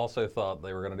it, I also thought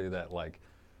they were going to do that, like,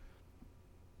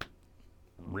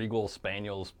 Regal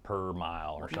Spaniels per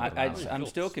mile or something. I'm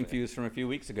still confused from a few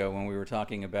weeks ago when we were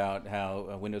talking about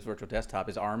how Windows Virtual Desktop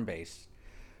is ARM-based,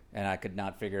 and I could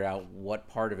not figure out what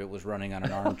part of it was running on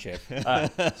an ARM chip.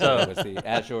 So it was the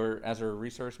Azure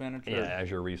Resource Manager? Yeah,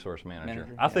 Azure Resource Manager.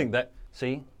 Manager, I yeah.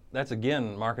 think that's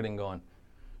again marketing going,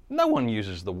 no one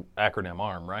uses the acronym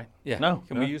ARM, right? Yeah. No.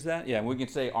 Can we use that? Yeah, we can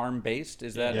say ARM-based.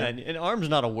 Is that Yeah, and ARM's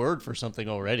not a word for something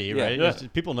already, Yeah. right? Yeah. It's-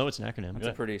 people know it's an acronym. That's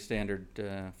a pretty standard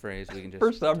phrase. We can just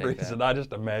For some take reason, that. I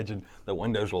just imagine the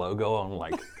Windows logo on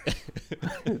like,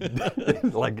 like,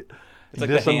 It's like the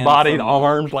hand disembodied from-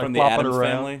 arms like from the flopping Addams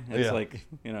around. Family. It's Yeah.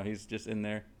 like, he's just in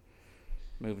there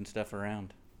moving stuff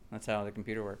around. That's how the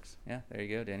computer works. Yeah, there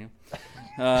you go, Daniel.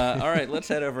 All right, let's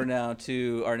head over now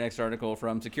to our next article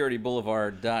from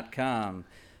SecurityBoulevard.com.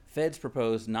 Feds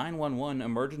propose 911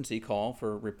 emergency call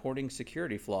for reporting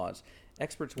security flaws.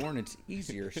 Experts warn it's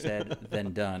easier said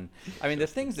than done. I mean, the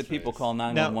things that people call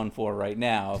 911 for right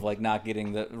now, of like not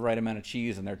getting the right amount of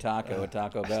cheese in their taco at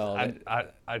Taco Bell.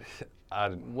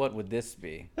 What would this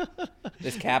be?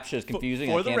 This captcha is confusing.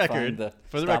 For I the can't record, find the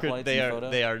for the stoplights record, in the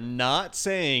photo. they are not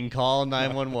saying call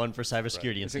 911 for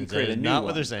cybersecurity It's gonna incidents. create That a is new not one,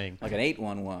 what they're saying. like an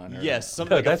 811. Or Yes,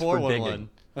 something like a That's for 411.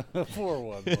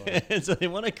 411. And so they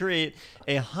want to create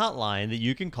a hotline that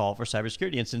you can call for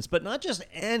cybersecurity incidents, but not just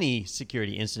any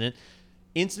security incident,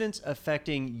 incidents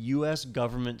affecting U.S.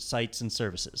 government sites and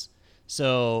services.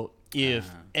 So if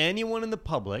anyone in the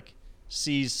public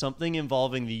sees something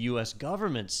involving the U.S.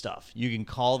 government stuff, you can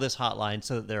call this hotline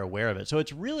so that they're aware of it. So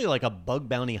it's really like a bug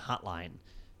bounty hotline.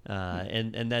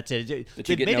 And that's it. that you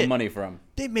They've get made no it- money from.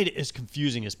 They've made it as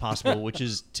confusing as possible, which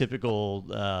is typical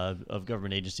of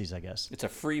government agencies, I guess. It's a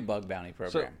free bug bounty So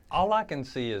program. all I can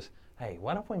see is, hey,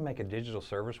 why don't we make a digital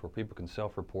service where people can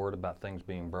self-report about things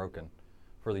being broken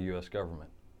for the U.S. government?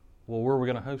 Well, where are we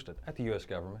going to host it? At the U.S.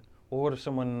 government. Well, what if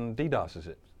someone DDoSes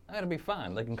it? That'll be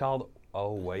fine. They can call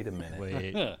oh, wait a minute.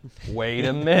 Wait. Wait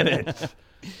a minute.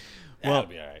 That'll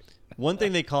be all right. One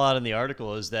thing they call out in the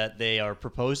article is that they are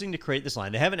proposing to create this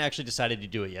line. They haven't actually decided to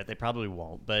do it yet. They probably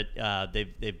won't, but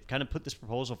they've kind of put this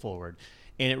proposal forward,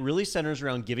 and it really centers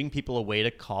around giving people a way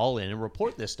to call in and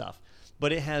report this stuff.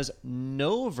 But it has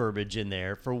no verbiage in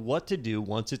there for what to do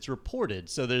once it's reported.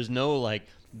 So there's no like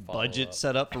budget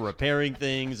set up for repairing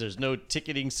things. There's no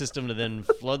ticketing system to then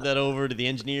flood that over to the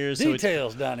engineers.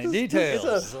 Details, Donnie,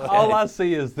 details. All I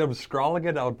see is them scrawling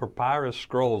it on papyrus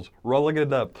scrolls, rolling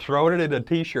it up, throwing it in a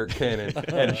T-shirt cannon,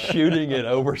 and shooting it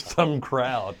over some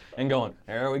crowd, and going,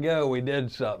 "There we go, we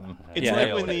did something." It's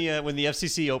like when the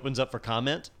FCC opens up for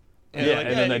comment. And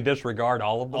then they disregard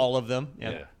all of them. All of them.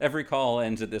 Yeah. Every call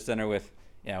ends at the center with,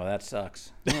 "Yeah, well, that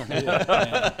sucks."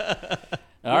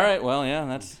 All right, well,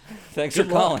 yeah, thanks for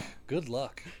calling. Good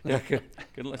luck. Yeah,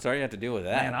 good luck. Sorry you have to deal with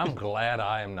that. Man, I'm glad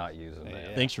I am not using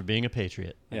that. Thanks for being a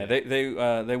patriot. Yeah,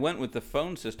 they went with the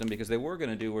phone system because they were going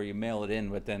to do where you mail it in,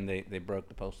 but then they broke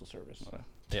the postal service. So.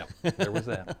 Yeah, there was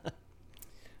that.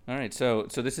 All right, so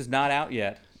this is not out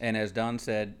yet, and as Don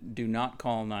said, do not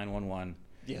call 911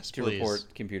 to please. report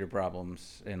computer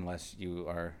problems unless you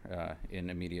are in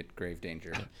immediate grave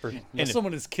danger. Unless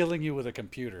someone is killing you with a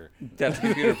computer. That's a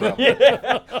computer problem.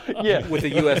 Yeah, With a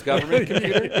U.S. government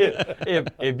computer?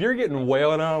 if you're getting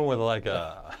wailed on with like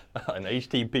an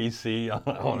HTPC on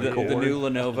a cord, The new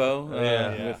Lenovo.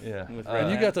 With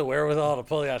And you got the wherewithal to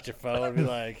pull out your phone and be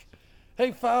like,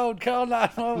 "Hey, phone, call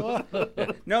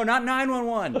 911. No, not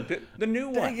 911. The new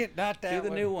one. Dang it, not that Do the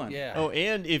one. new one. Yeah. Oh,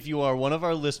 and if you are one of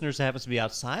our listeners that happens to be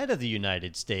outside of the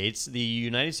United States, the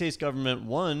United States government,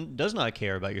 one, does not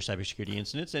care about your cybersecurity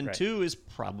incidents, and Right. two, is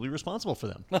probably responsible for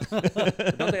them.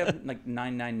 Don't they have like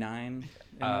 999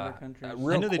 in other countries?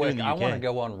 Real know they do quick, in the I want to UK.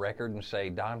 go on record and say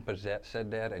Don Pizzette said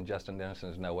that, and Justin Dennison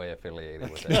is no way affiliated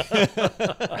with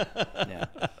that.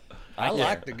 Yeah. I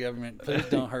like the government. Please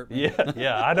don't hurt me.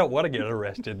 yeah, I don't want to get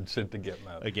arrested and sent to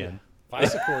Gitmo. Again.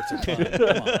 FISA courts are fun. Come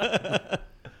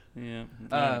on.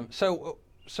 Yeah.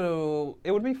 So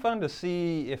it would be fun to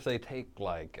see if they take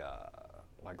like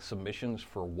submissions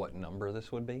for what number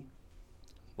this would be.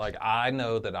 Like I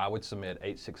know that I would submit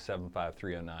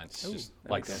 8675309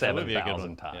 like that would be a good 7,000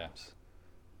 one. times. Yeah.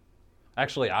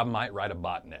 Actually, I might write a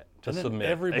botnet to And then submit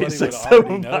everybody would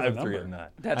already know the number.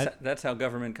 8675309. That's how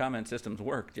government comment systems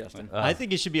work, Justin. I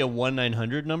think it should be a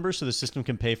 1-900 number so the system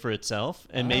can pay for itself,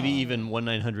 and maybe even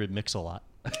 1-900 Mix-a-Lot.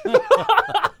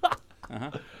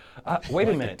 Wait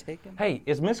a minute. Hey,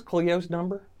 is Miss Cleo's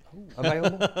number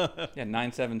available? Yeah,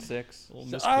 976.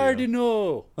 I already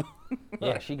know.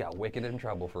 Yeah, she got wicked in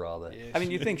trouble for all that. I mean,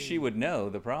 you think she would know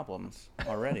the problems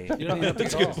already? You don't have to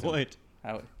call. Point.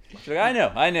 She's like,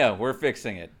 I know, we're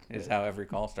fixing it, is how every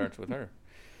call starts with her.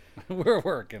 We're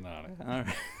working on it. All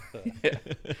right. Yeah.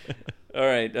 All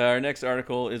right, our next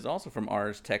article is also from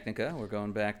Ars Technica. We're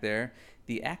going back there.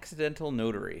 The Accidental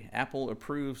Notary. Apple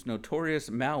approves notorious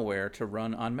malware to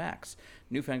run on Macs.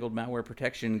 Newfangled malware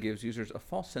protection gives users a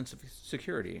false sense of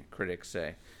security, critics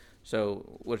say.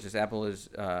 So, what is this? Apple is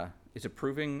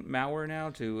approving malware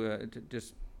now to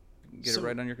just get it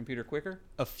right on your computer quicker?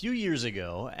 A few years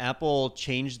ago, Apple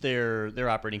changed their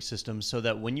operating system so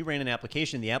that when you ran an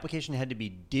application, the application had to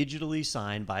be digitally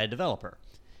signed by a developer.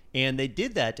 And they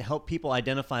did that to help people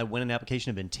identify when an application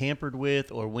had been tampered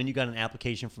with or when you got an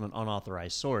application from an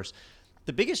unauthorized source.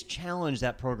 The biggest challenge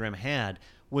that program had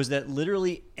was that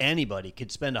literally anybody could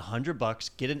spend $100,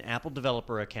 get an Apple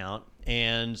developer account,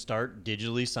 and start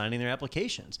digitally signing their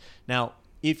applications. Now,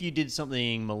 if you did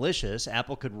something malicious,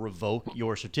 Apple could revoke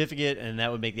your certificate, and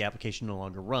that would make the application no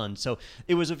longer run. So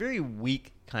it was a very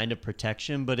weak kind of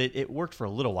protection, but it worked for a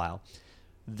little while.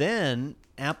 Then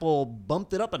Apple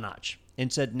bumped it up a notch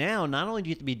and said, now not only do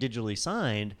you have to be digitally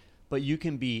signed, but you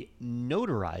can be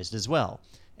notarized as well.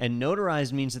 And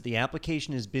notarized means that the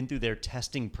application has been through their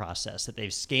testing process, that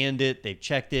they've scanned it, they've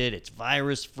checked it, it's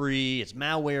virus-free, it's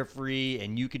malware-free,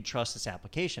 and you can trust this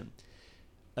application.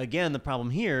 Again, the problem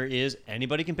here is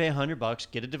anybody can pay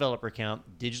 $100, get a developer account,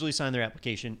 digitally sign their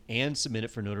application, and submit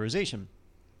it for notarization.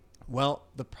 Well,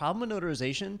 the problem with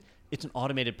notarization, it's an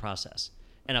automated process.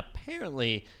 And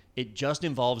apparently, it just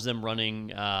involves them running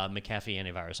McAfee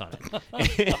antivirus on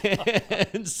it.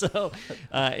 And so,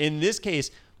 in this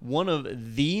case, one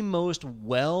of the most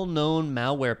well-known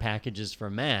malware packages for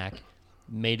Mac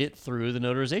made it through the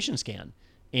notarization scan.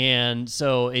 And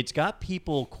so it's got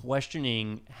people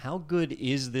questioning how good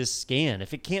is this scan?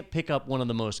 If it can't pick up one of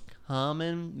the most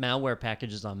common malware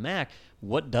packages on Mac,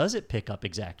 what does it pick up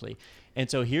exactly? And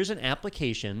so here's an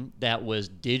application that was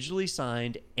digitally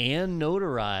signed and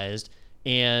notarized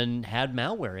and had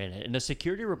malware in it. And a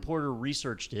security reporter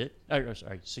researched it.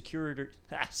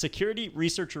 Security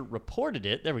researcher reported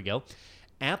it. There we go.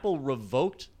 Apple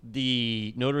revoked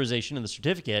the notarization of the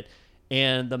certificate,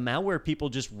 and the malware people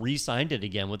just re-signed it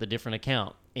again with a different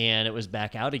account, and it was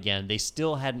back out again. They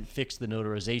still hadn't fixed the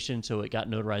notarization, so it got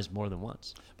notarized more than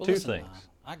once. But Two listen, things.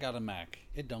 I got a Mac.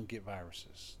 It don't get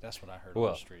viruses. That's what I heard on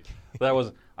Well, the street.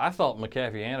 I thought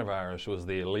McAfee Antivirus was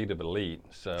the elite of elite,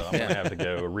 so I'm going to have to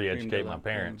go re-educate my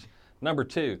parents. Number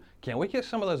 2, can we get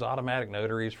some of those automatic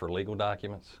notaries for legal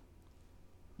documents?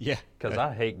 Yeah. Because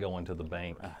I hate going to the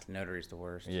bank. Notary's the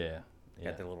worst. Yeah.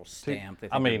 Got their little stamp. They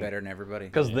think I mean, they're better than everybody.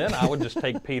 Because then I would just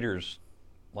take Peter's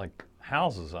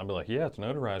houses. I'd be like, yeah, it's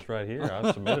notarized right here.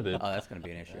 I submitted it. Oh, that's going to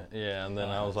be an issue. Yeah, and then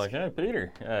I was like, hey,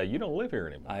 Peter, you don't live here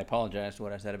anymore. I apologize for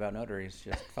what I said about notaries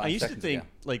just 5 I used to seconds think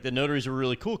ago. the notaries were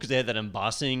really cool because they had that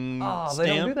embossing Oh, stamp.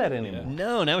 they don't do that anymore.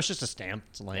 No, now it's just a stamp.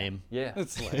 It's lame. Yeah.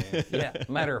 It's lame. Yeah.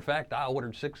 Matter of fact, I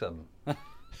ordered 6 of them.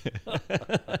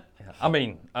 I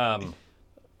mean,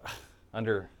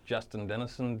 under Dustin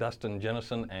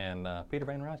Jennison, and Peter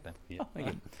Van Rysdale. Oh, thank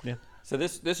you. Yeah. So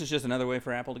this is just another way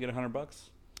for Apple to get $100?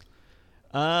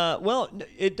 Well,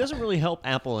 it doesn't really help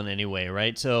Apple in any way,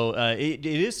 right? So it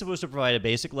is supposed to provide a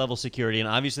basic level security, and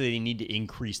obviously they need to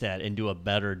increase that and do a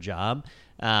better job.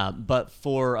 But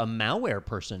for a malware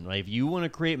person, right, if you want to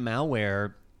create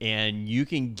malware and you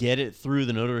can get it through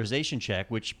the notarization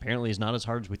check, which apparently is not as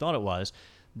hard as we thought it was,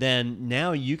 then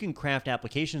now you can craft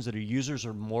applications that our users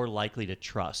are more likely to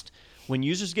trust. When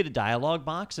users get a dialog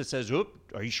box that says, "Oop,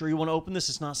 are you sure you want to open this?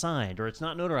 It's not signed or it's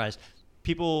not notarized,"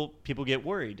 people get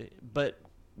worried. But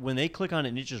when they click on it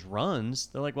and it just runs,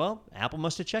 they're like, well, Apple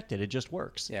must have checked it. It just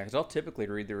works. Yeah, because I'll typically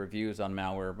read the reviews on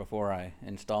malware before I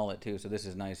install it too. So this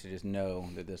is nice to just know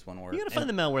that this one works. You got to find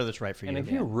the malware that's right for And you.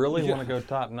 if you really want to go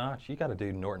top notch, you got to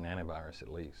do Norton Antivirus at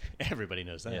least. Everybody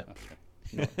knows that.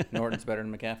 Yeah. Norton's better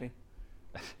than McAfee.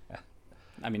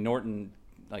 I mean, Norton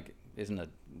isn't a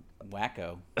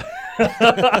wacko.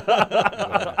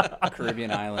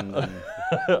 Caribbean island and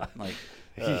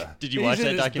Did you watch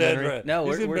that documentary? No,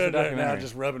 he's in where's the bed right now, documentary?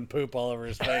 just rubbing poop all over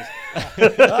his face.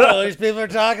 Oh, these people are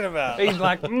talking about. He's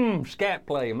like, scat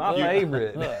play, my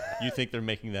favorite. You think they're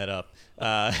making that up?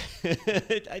 I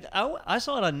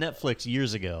saw it on Netflix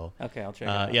years ago. Okay, I'll check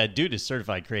it out. Yeah, dude is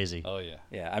certified crazy. Oh yeah.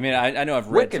 Yeah, I mean, I know I've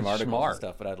read Wicked some articles smart. and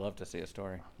stuff, but I'd love to see a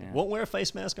story. Yeah. Won't wear a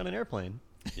face mask on an airplane.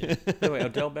 By the way,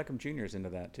 Odell Beckham Jr. is into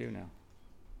that too now.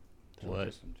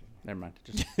 What? Never mind.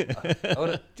 Just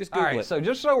Just Google all right, it. so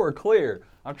just so we're clear,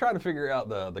 I'm trying to figure out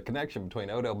the connection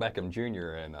between Odell Beckham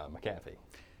Jr. and McAfee.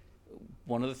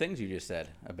 one of the things you just said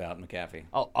about McAfee.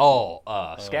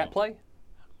 Scat play?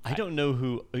 I don't know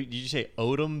who. Did you say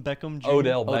Odom Beckham Jr.?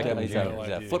 Odell Odell, Beckham he's Jr. a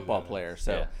idea football who that player.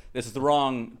 So Yeah. this is the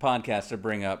wrong podcast to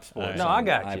bring up sports. No, on. I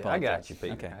got you. I apologize. got you,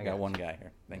 Pete. Okay, I I got got you. one guy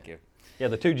here. Thank you. Yeah,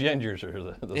 the two gingers are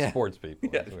the Yeah. sports people.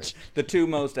 Yeah, That's weird. the two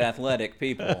most athletic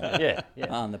people Yeah.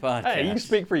 on the podcast. Hey, you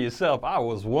speak for yourself. I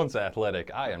was once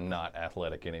athletic. I am not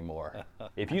athletic anymore.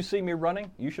 If you see me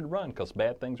running, you should run because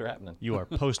bad things are happening. You are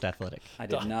post-athletic. I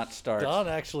did not start. Don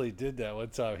actually did that one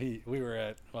time. We were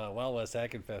at Wild West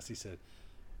Hacking Fest. He said,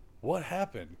 "What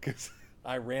happened?" Because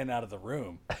I ran out of the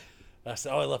room. I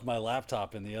said, "Oh, I left my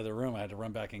laptop in the other room. I had to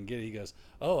run back and get it." He goes,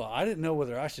 "Oh, I didn't know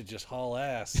whether I should just haul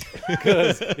ass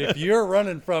because if you're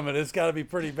running from it, it's got to be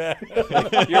pretty bad."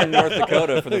 You're in North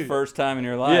Dakota for the first time in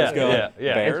your lives. Going,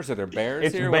 bears? Are there bears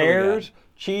It's here? What do we got? bears,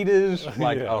 cheetahs,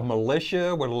 like a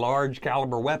militia with large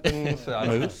caliber weapons.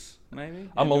 Moose, maybe? A in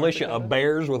North militia Dakota? of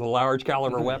bears with large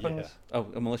caliber weapons. Oh,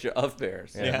 a militia of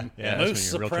bears. Yeah. Moose that's when you're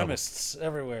in real trouble. supremacists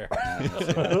everywhere.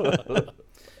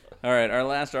 All right, our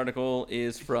last article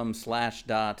is from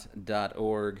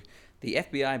slashdot.org. The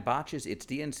FBI botches its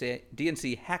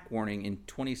DNC hack warning in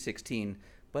 2016,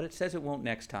 but it says it won't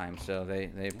next time, so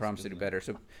they promise to do better.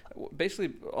 So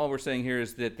basically, all we're saying here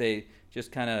is that they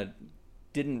just kind of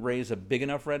didn't raise a big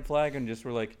enough red flag and just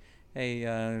were like, hey,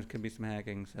 there could be some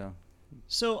hacking,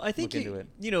 So I think Look into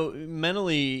it.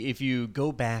 mentally, if you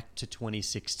go back to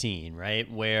 2016,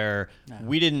 right, where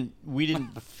we didn't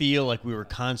feel like we were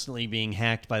constantly being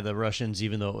hacked by the Russians,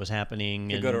 even though it was happening.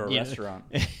 You and, could go to a you know, restaurant.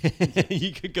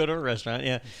 you could go to a restaurant,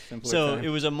 yeah. Simpler So time. it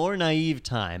was a more naive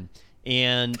time,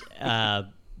 and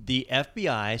the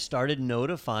FBI started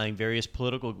notifying various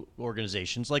political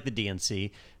organizations like the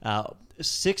DNC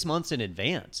 6 months in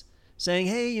advance, saying,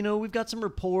 hey, we've got some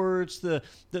reports. The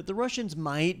Russians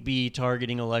might be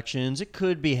targeting elections. It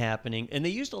could be happening. And they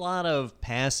used a lot of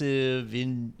passive,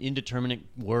 indeterminate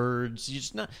words,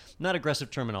 just not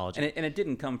aggressive terminology. And it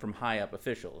didn't come from high up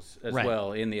officials as Right.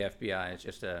 well in the FBI. It's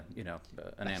just an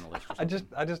analyst. Or I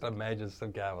just imagine some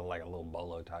guy with like a little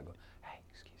bolo tie going, "Hey,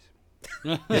 excuse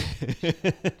me,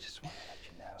 just want to let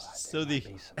you know So there the-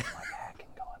 might be some like hacking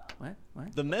going on."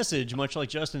 What? The message, much like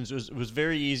Justin's, was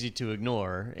very easy to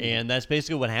ignore, and that's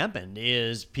basically what happened.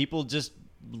 Is people just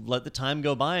let the time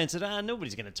go by and said,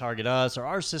 nobody's going to target us, or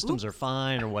our systems are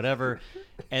fine, or whatever.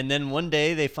 And then one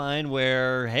day they find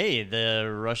where, hey, the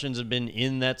Russians have been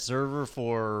in that server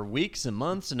for weeks and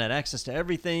months and had access to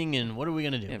everything, and what are we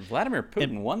going to do? Yeah, Vladimir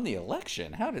Putin won the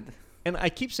election. How did? And I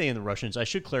keep saying the Russians. I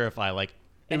should clarify,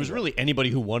 it was really anybody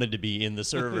who wanted to be in the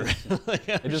server.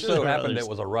 It just so happened it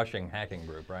was a Russian hacking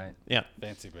group, right? Yeah.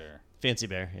 Fancy Bear. Fancy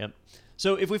Bear, yep.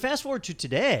 So if we fast forward to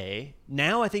today,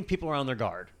 now I think people are on their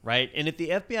guard, right? And if the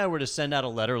FBI were to send out a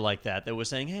letter like that was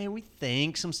saying, hey, we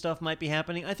think some stuff might be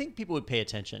happening, I think people would pay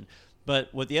attention. But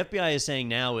what the FBI is saying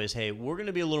now is, hey, we're going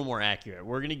to be a little more accurate.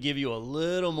 We're going to give you a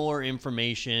little more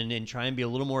information and try and be a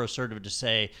little more assertive to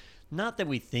say, not that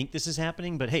we think this is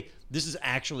happening, but hey, this is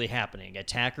actually happening.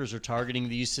 Attackers are targeting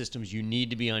these systems. You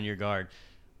need to be on your guard.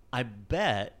 I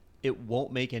bet it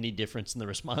won't make any difference in the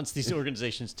response these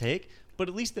organizations take, but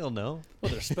at least they'll know.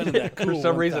 Well, they're spending that cool For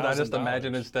some reason, I just $1,000.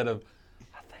 imagine instead of,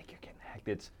 I think you're getting hacked,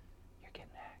 it's, you're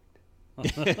getting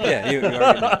hacked. Yeah, you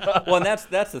already know. Well, and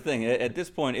that's the thing. At this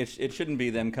point, it shouldn't be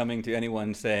them coming to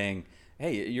anyone saying,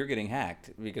 hey, you're getting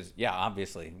hacked, because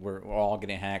obviously we're all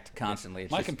getting hacked constantly.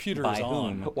 It's My just computer by is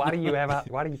on. whom. Why do you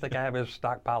think I have a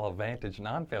stockpile of Vantage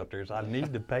non-filters? I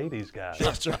need to pay these guys.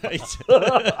 That's right.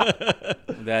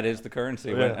 That is the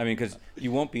currency. Yeah. I mean, because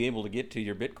you won't be able to get to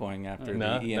your Bitcoin after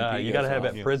No, the EMP you got to goes have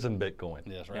off. that prison Bitcoin.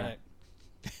 Yes, right.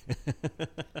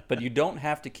 But you don't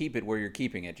have to keep it where you're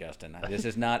keeping it, Justin. This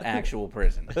is not actual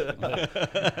prison.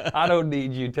 I don't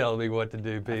need you telling me what to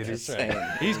do, Peter. Just saying.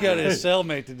 He's got his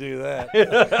cellmate to do that.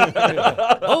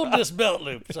 Hold this belt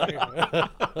loop. Sorry.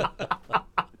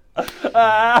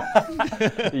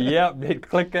 Yep,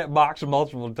 click that box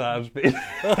multiple times, Peter.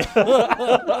 That's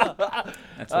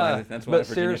why. That's why But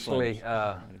Virginia seriously,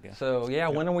 flips. so yeah,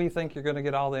 when do we think you're going to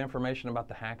get all the information about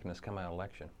the hack in this coming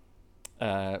election?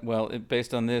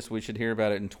 Based on this, we should hear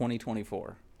about it in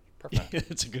 2024.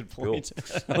 That's a good point.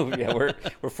 Oh yeah, we're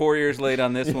 4 years late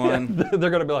on this one. They're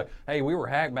going to be like, hey, we were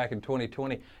hacked back in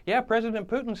 2020. Yeah, President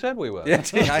Putin said we was. Yeah,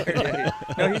 I heard,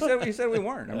 no, he said we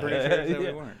weren't. I'm pretty sure he said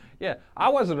we weren't. Yeah, I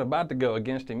wasn't about to go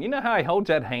against him. You know how he holds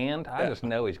that hand? I just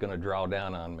know he's going to draw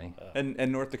down on me.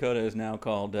 And North Dakota is now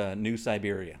called New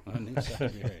Siberia. New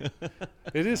Siberia.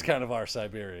 It is kind of our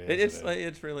Siberia. isn't it?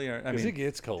 It's really our. I 'Cause mean, it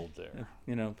gets cold there.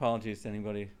 apologies to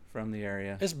anybody from the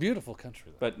area. It's a beautiful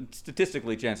country, though. But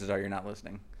statistically, chances are you're not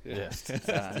listening. Yes.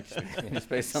 Just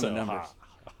based on the So numbers. hot.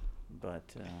 But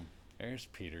There's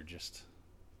Peter just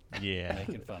Yeah.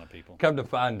 making fun of people. Come to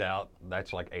find out,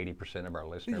 that's like 80% of our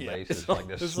listener Yeah. base is like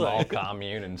this It's small like-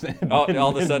 commune. And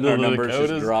all of a sudden our the numbers just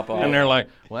Dakotas, drop off. And they're like,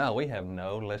 well, we have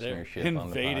no They're listenership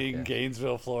on the invading podcast.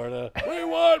 Gainesville, Florida. We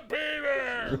want Peter!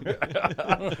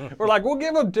 We're like, we'll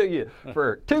give them to you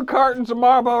for 2 cartons of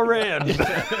Marlboro Reds. Give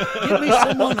me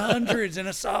some 100s in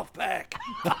a soft pack.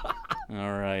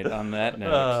 All right. On that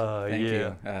note, thank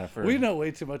yeah. you for. We know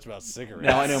way too much about cigarettes.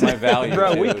 Now I know my value.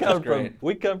 Bro, too, we which is come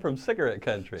great. from cigarette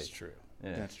country. It's true.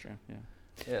 Yeah. That's true. Yeah.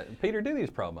 Yeah. Peter, do these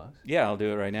promos. Yeah, I'll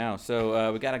do it right now.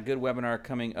 So we got a good webinar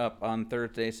coming up on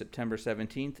Thursday, September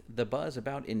 17th. The Buzz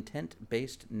about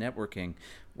intent-based networking.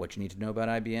 What you need to know about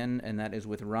IBN, and that is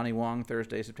with Ronnie Wong,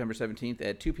 Thursday, September 17th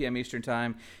at 2 p.m. Eastern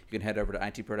Time. You can head over to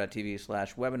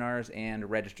itpro.tv/webinars and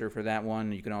register for that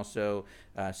one. You can also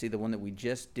see the one that we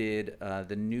just did,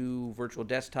 the new virtual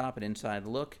desktop, an inside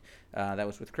look. That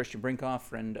was with Christian Brinkoff,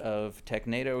 friend of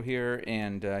TechNado here,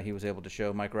 and he was able to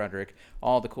show Mike Roderick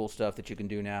all the cool stuff that you can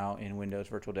do now in Windows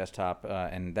Virtual Desktop,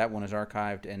 and that one is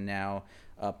archived and now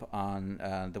up on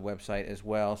the website as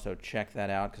well, so check that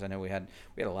out, because I know we had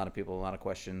a lot of people, a lot of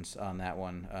questions on that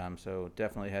one, so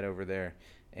definitely head over there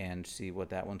and see what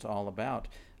that one's all about.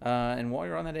 And while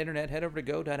you're on that internet, head over to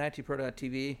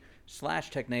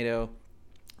go.itpro.tv/TechNado.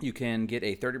 You can get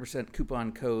a 30%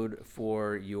 coupon code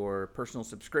for your personal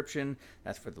subscription.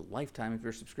 That's for the lifetime of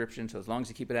your subscription. So as long as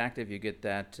you keep it active, you get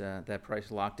that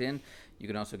price locked in. You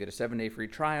can also get a 7-day free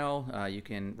trial. You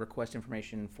can request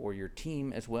information for your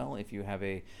team as well. If you have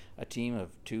a team of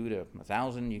 2 to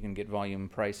 1,000, you can get volume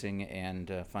pricing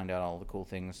and find out all the cool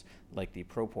things like the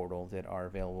Pro Portal that are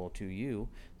available to you.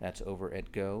 That's over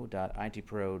at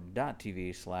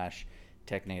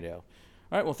go.itpro.tv/TechNado.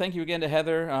 All right, well, thank you again to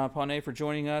Heather Pawnee for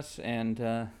joining us, and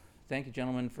thank you,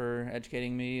 gentlemen, for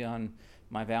educating me on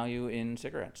my value in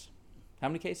cigarettes. How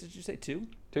many cases did you say? 2?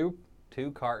 Two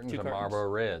cartons of Marlboro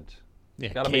Reds. Yeah,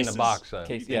 Got to be in the box, though.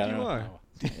 Yeah, I don't You know. are.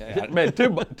 Yeah, Man,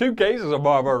 two cases of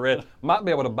Marlboro Red might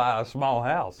be able to buy a small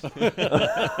house. or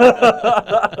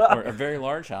a very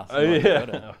large house. In North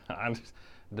Dakota.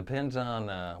 Depends on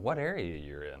what area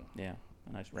you're in. Yeah,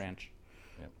 a nice ranch.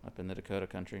 up in the Dakota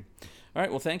country. All right,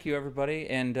 well, thank you, everybody.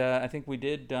 And I think we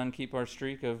did, Don, keep our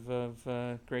streak of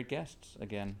great guests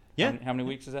again. Yeah. How many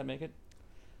weeks does that make it?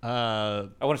 I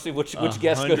want to see which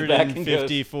guest goes back and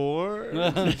goes.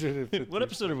 154. What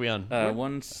episode are we on? At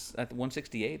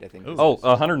 168, I think. Oh,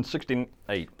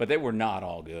 168. But they were not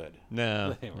all good.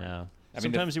 No.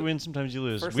 Sometimes you win, sometimes you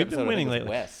lose. We've been winning lately.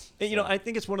 Wes, You know, I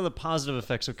think it's one of the positive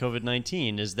effects of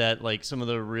COVID-19 is that like some of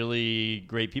the really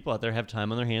great people out there have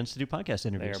time on their hands to do podcast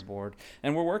interviews. They are bored.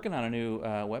 And we're working on a new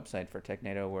website for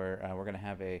TechNado where we're going to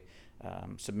have a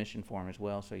submission form as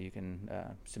well, so you can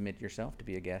submit yourself to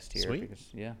be a guest here. Sweet.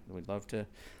 Because we'd love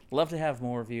to have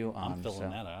more of you on. I'm filling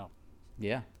that out.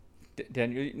 Yeah.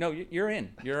 Dan, you're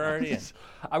in. You're already in.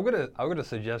 I'm gonna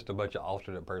suggest a bunch of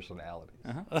alternate personalities.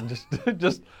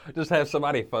 Just have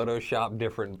somebody Photoshop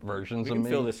different versions We of can me.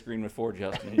 fill this screen with 4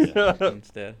 Justins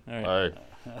instead. All right.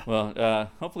 Well,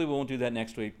 hopefully we won't do that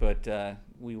next week, but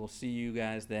we will see you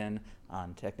guys then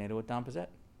on TechNado with Don Pizzette.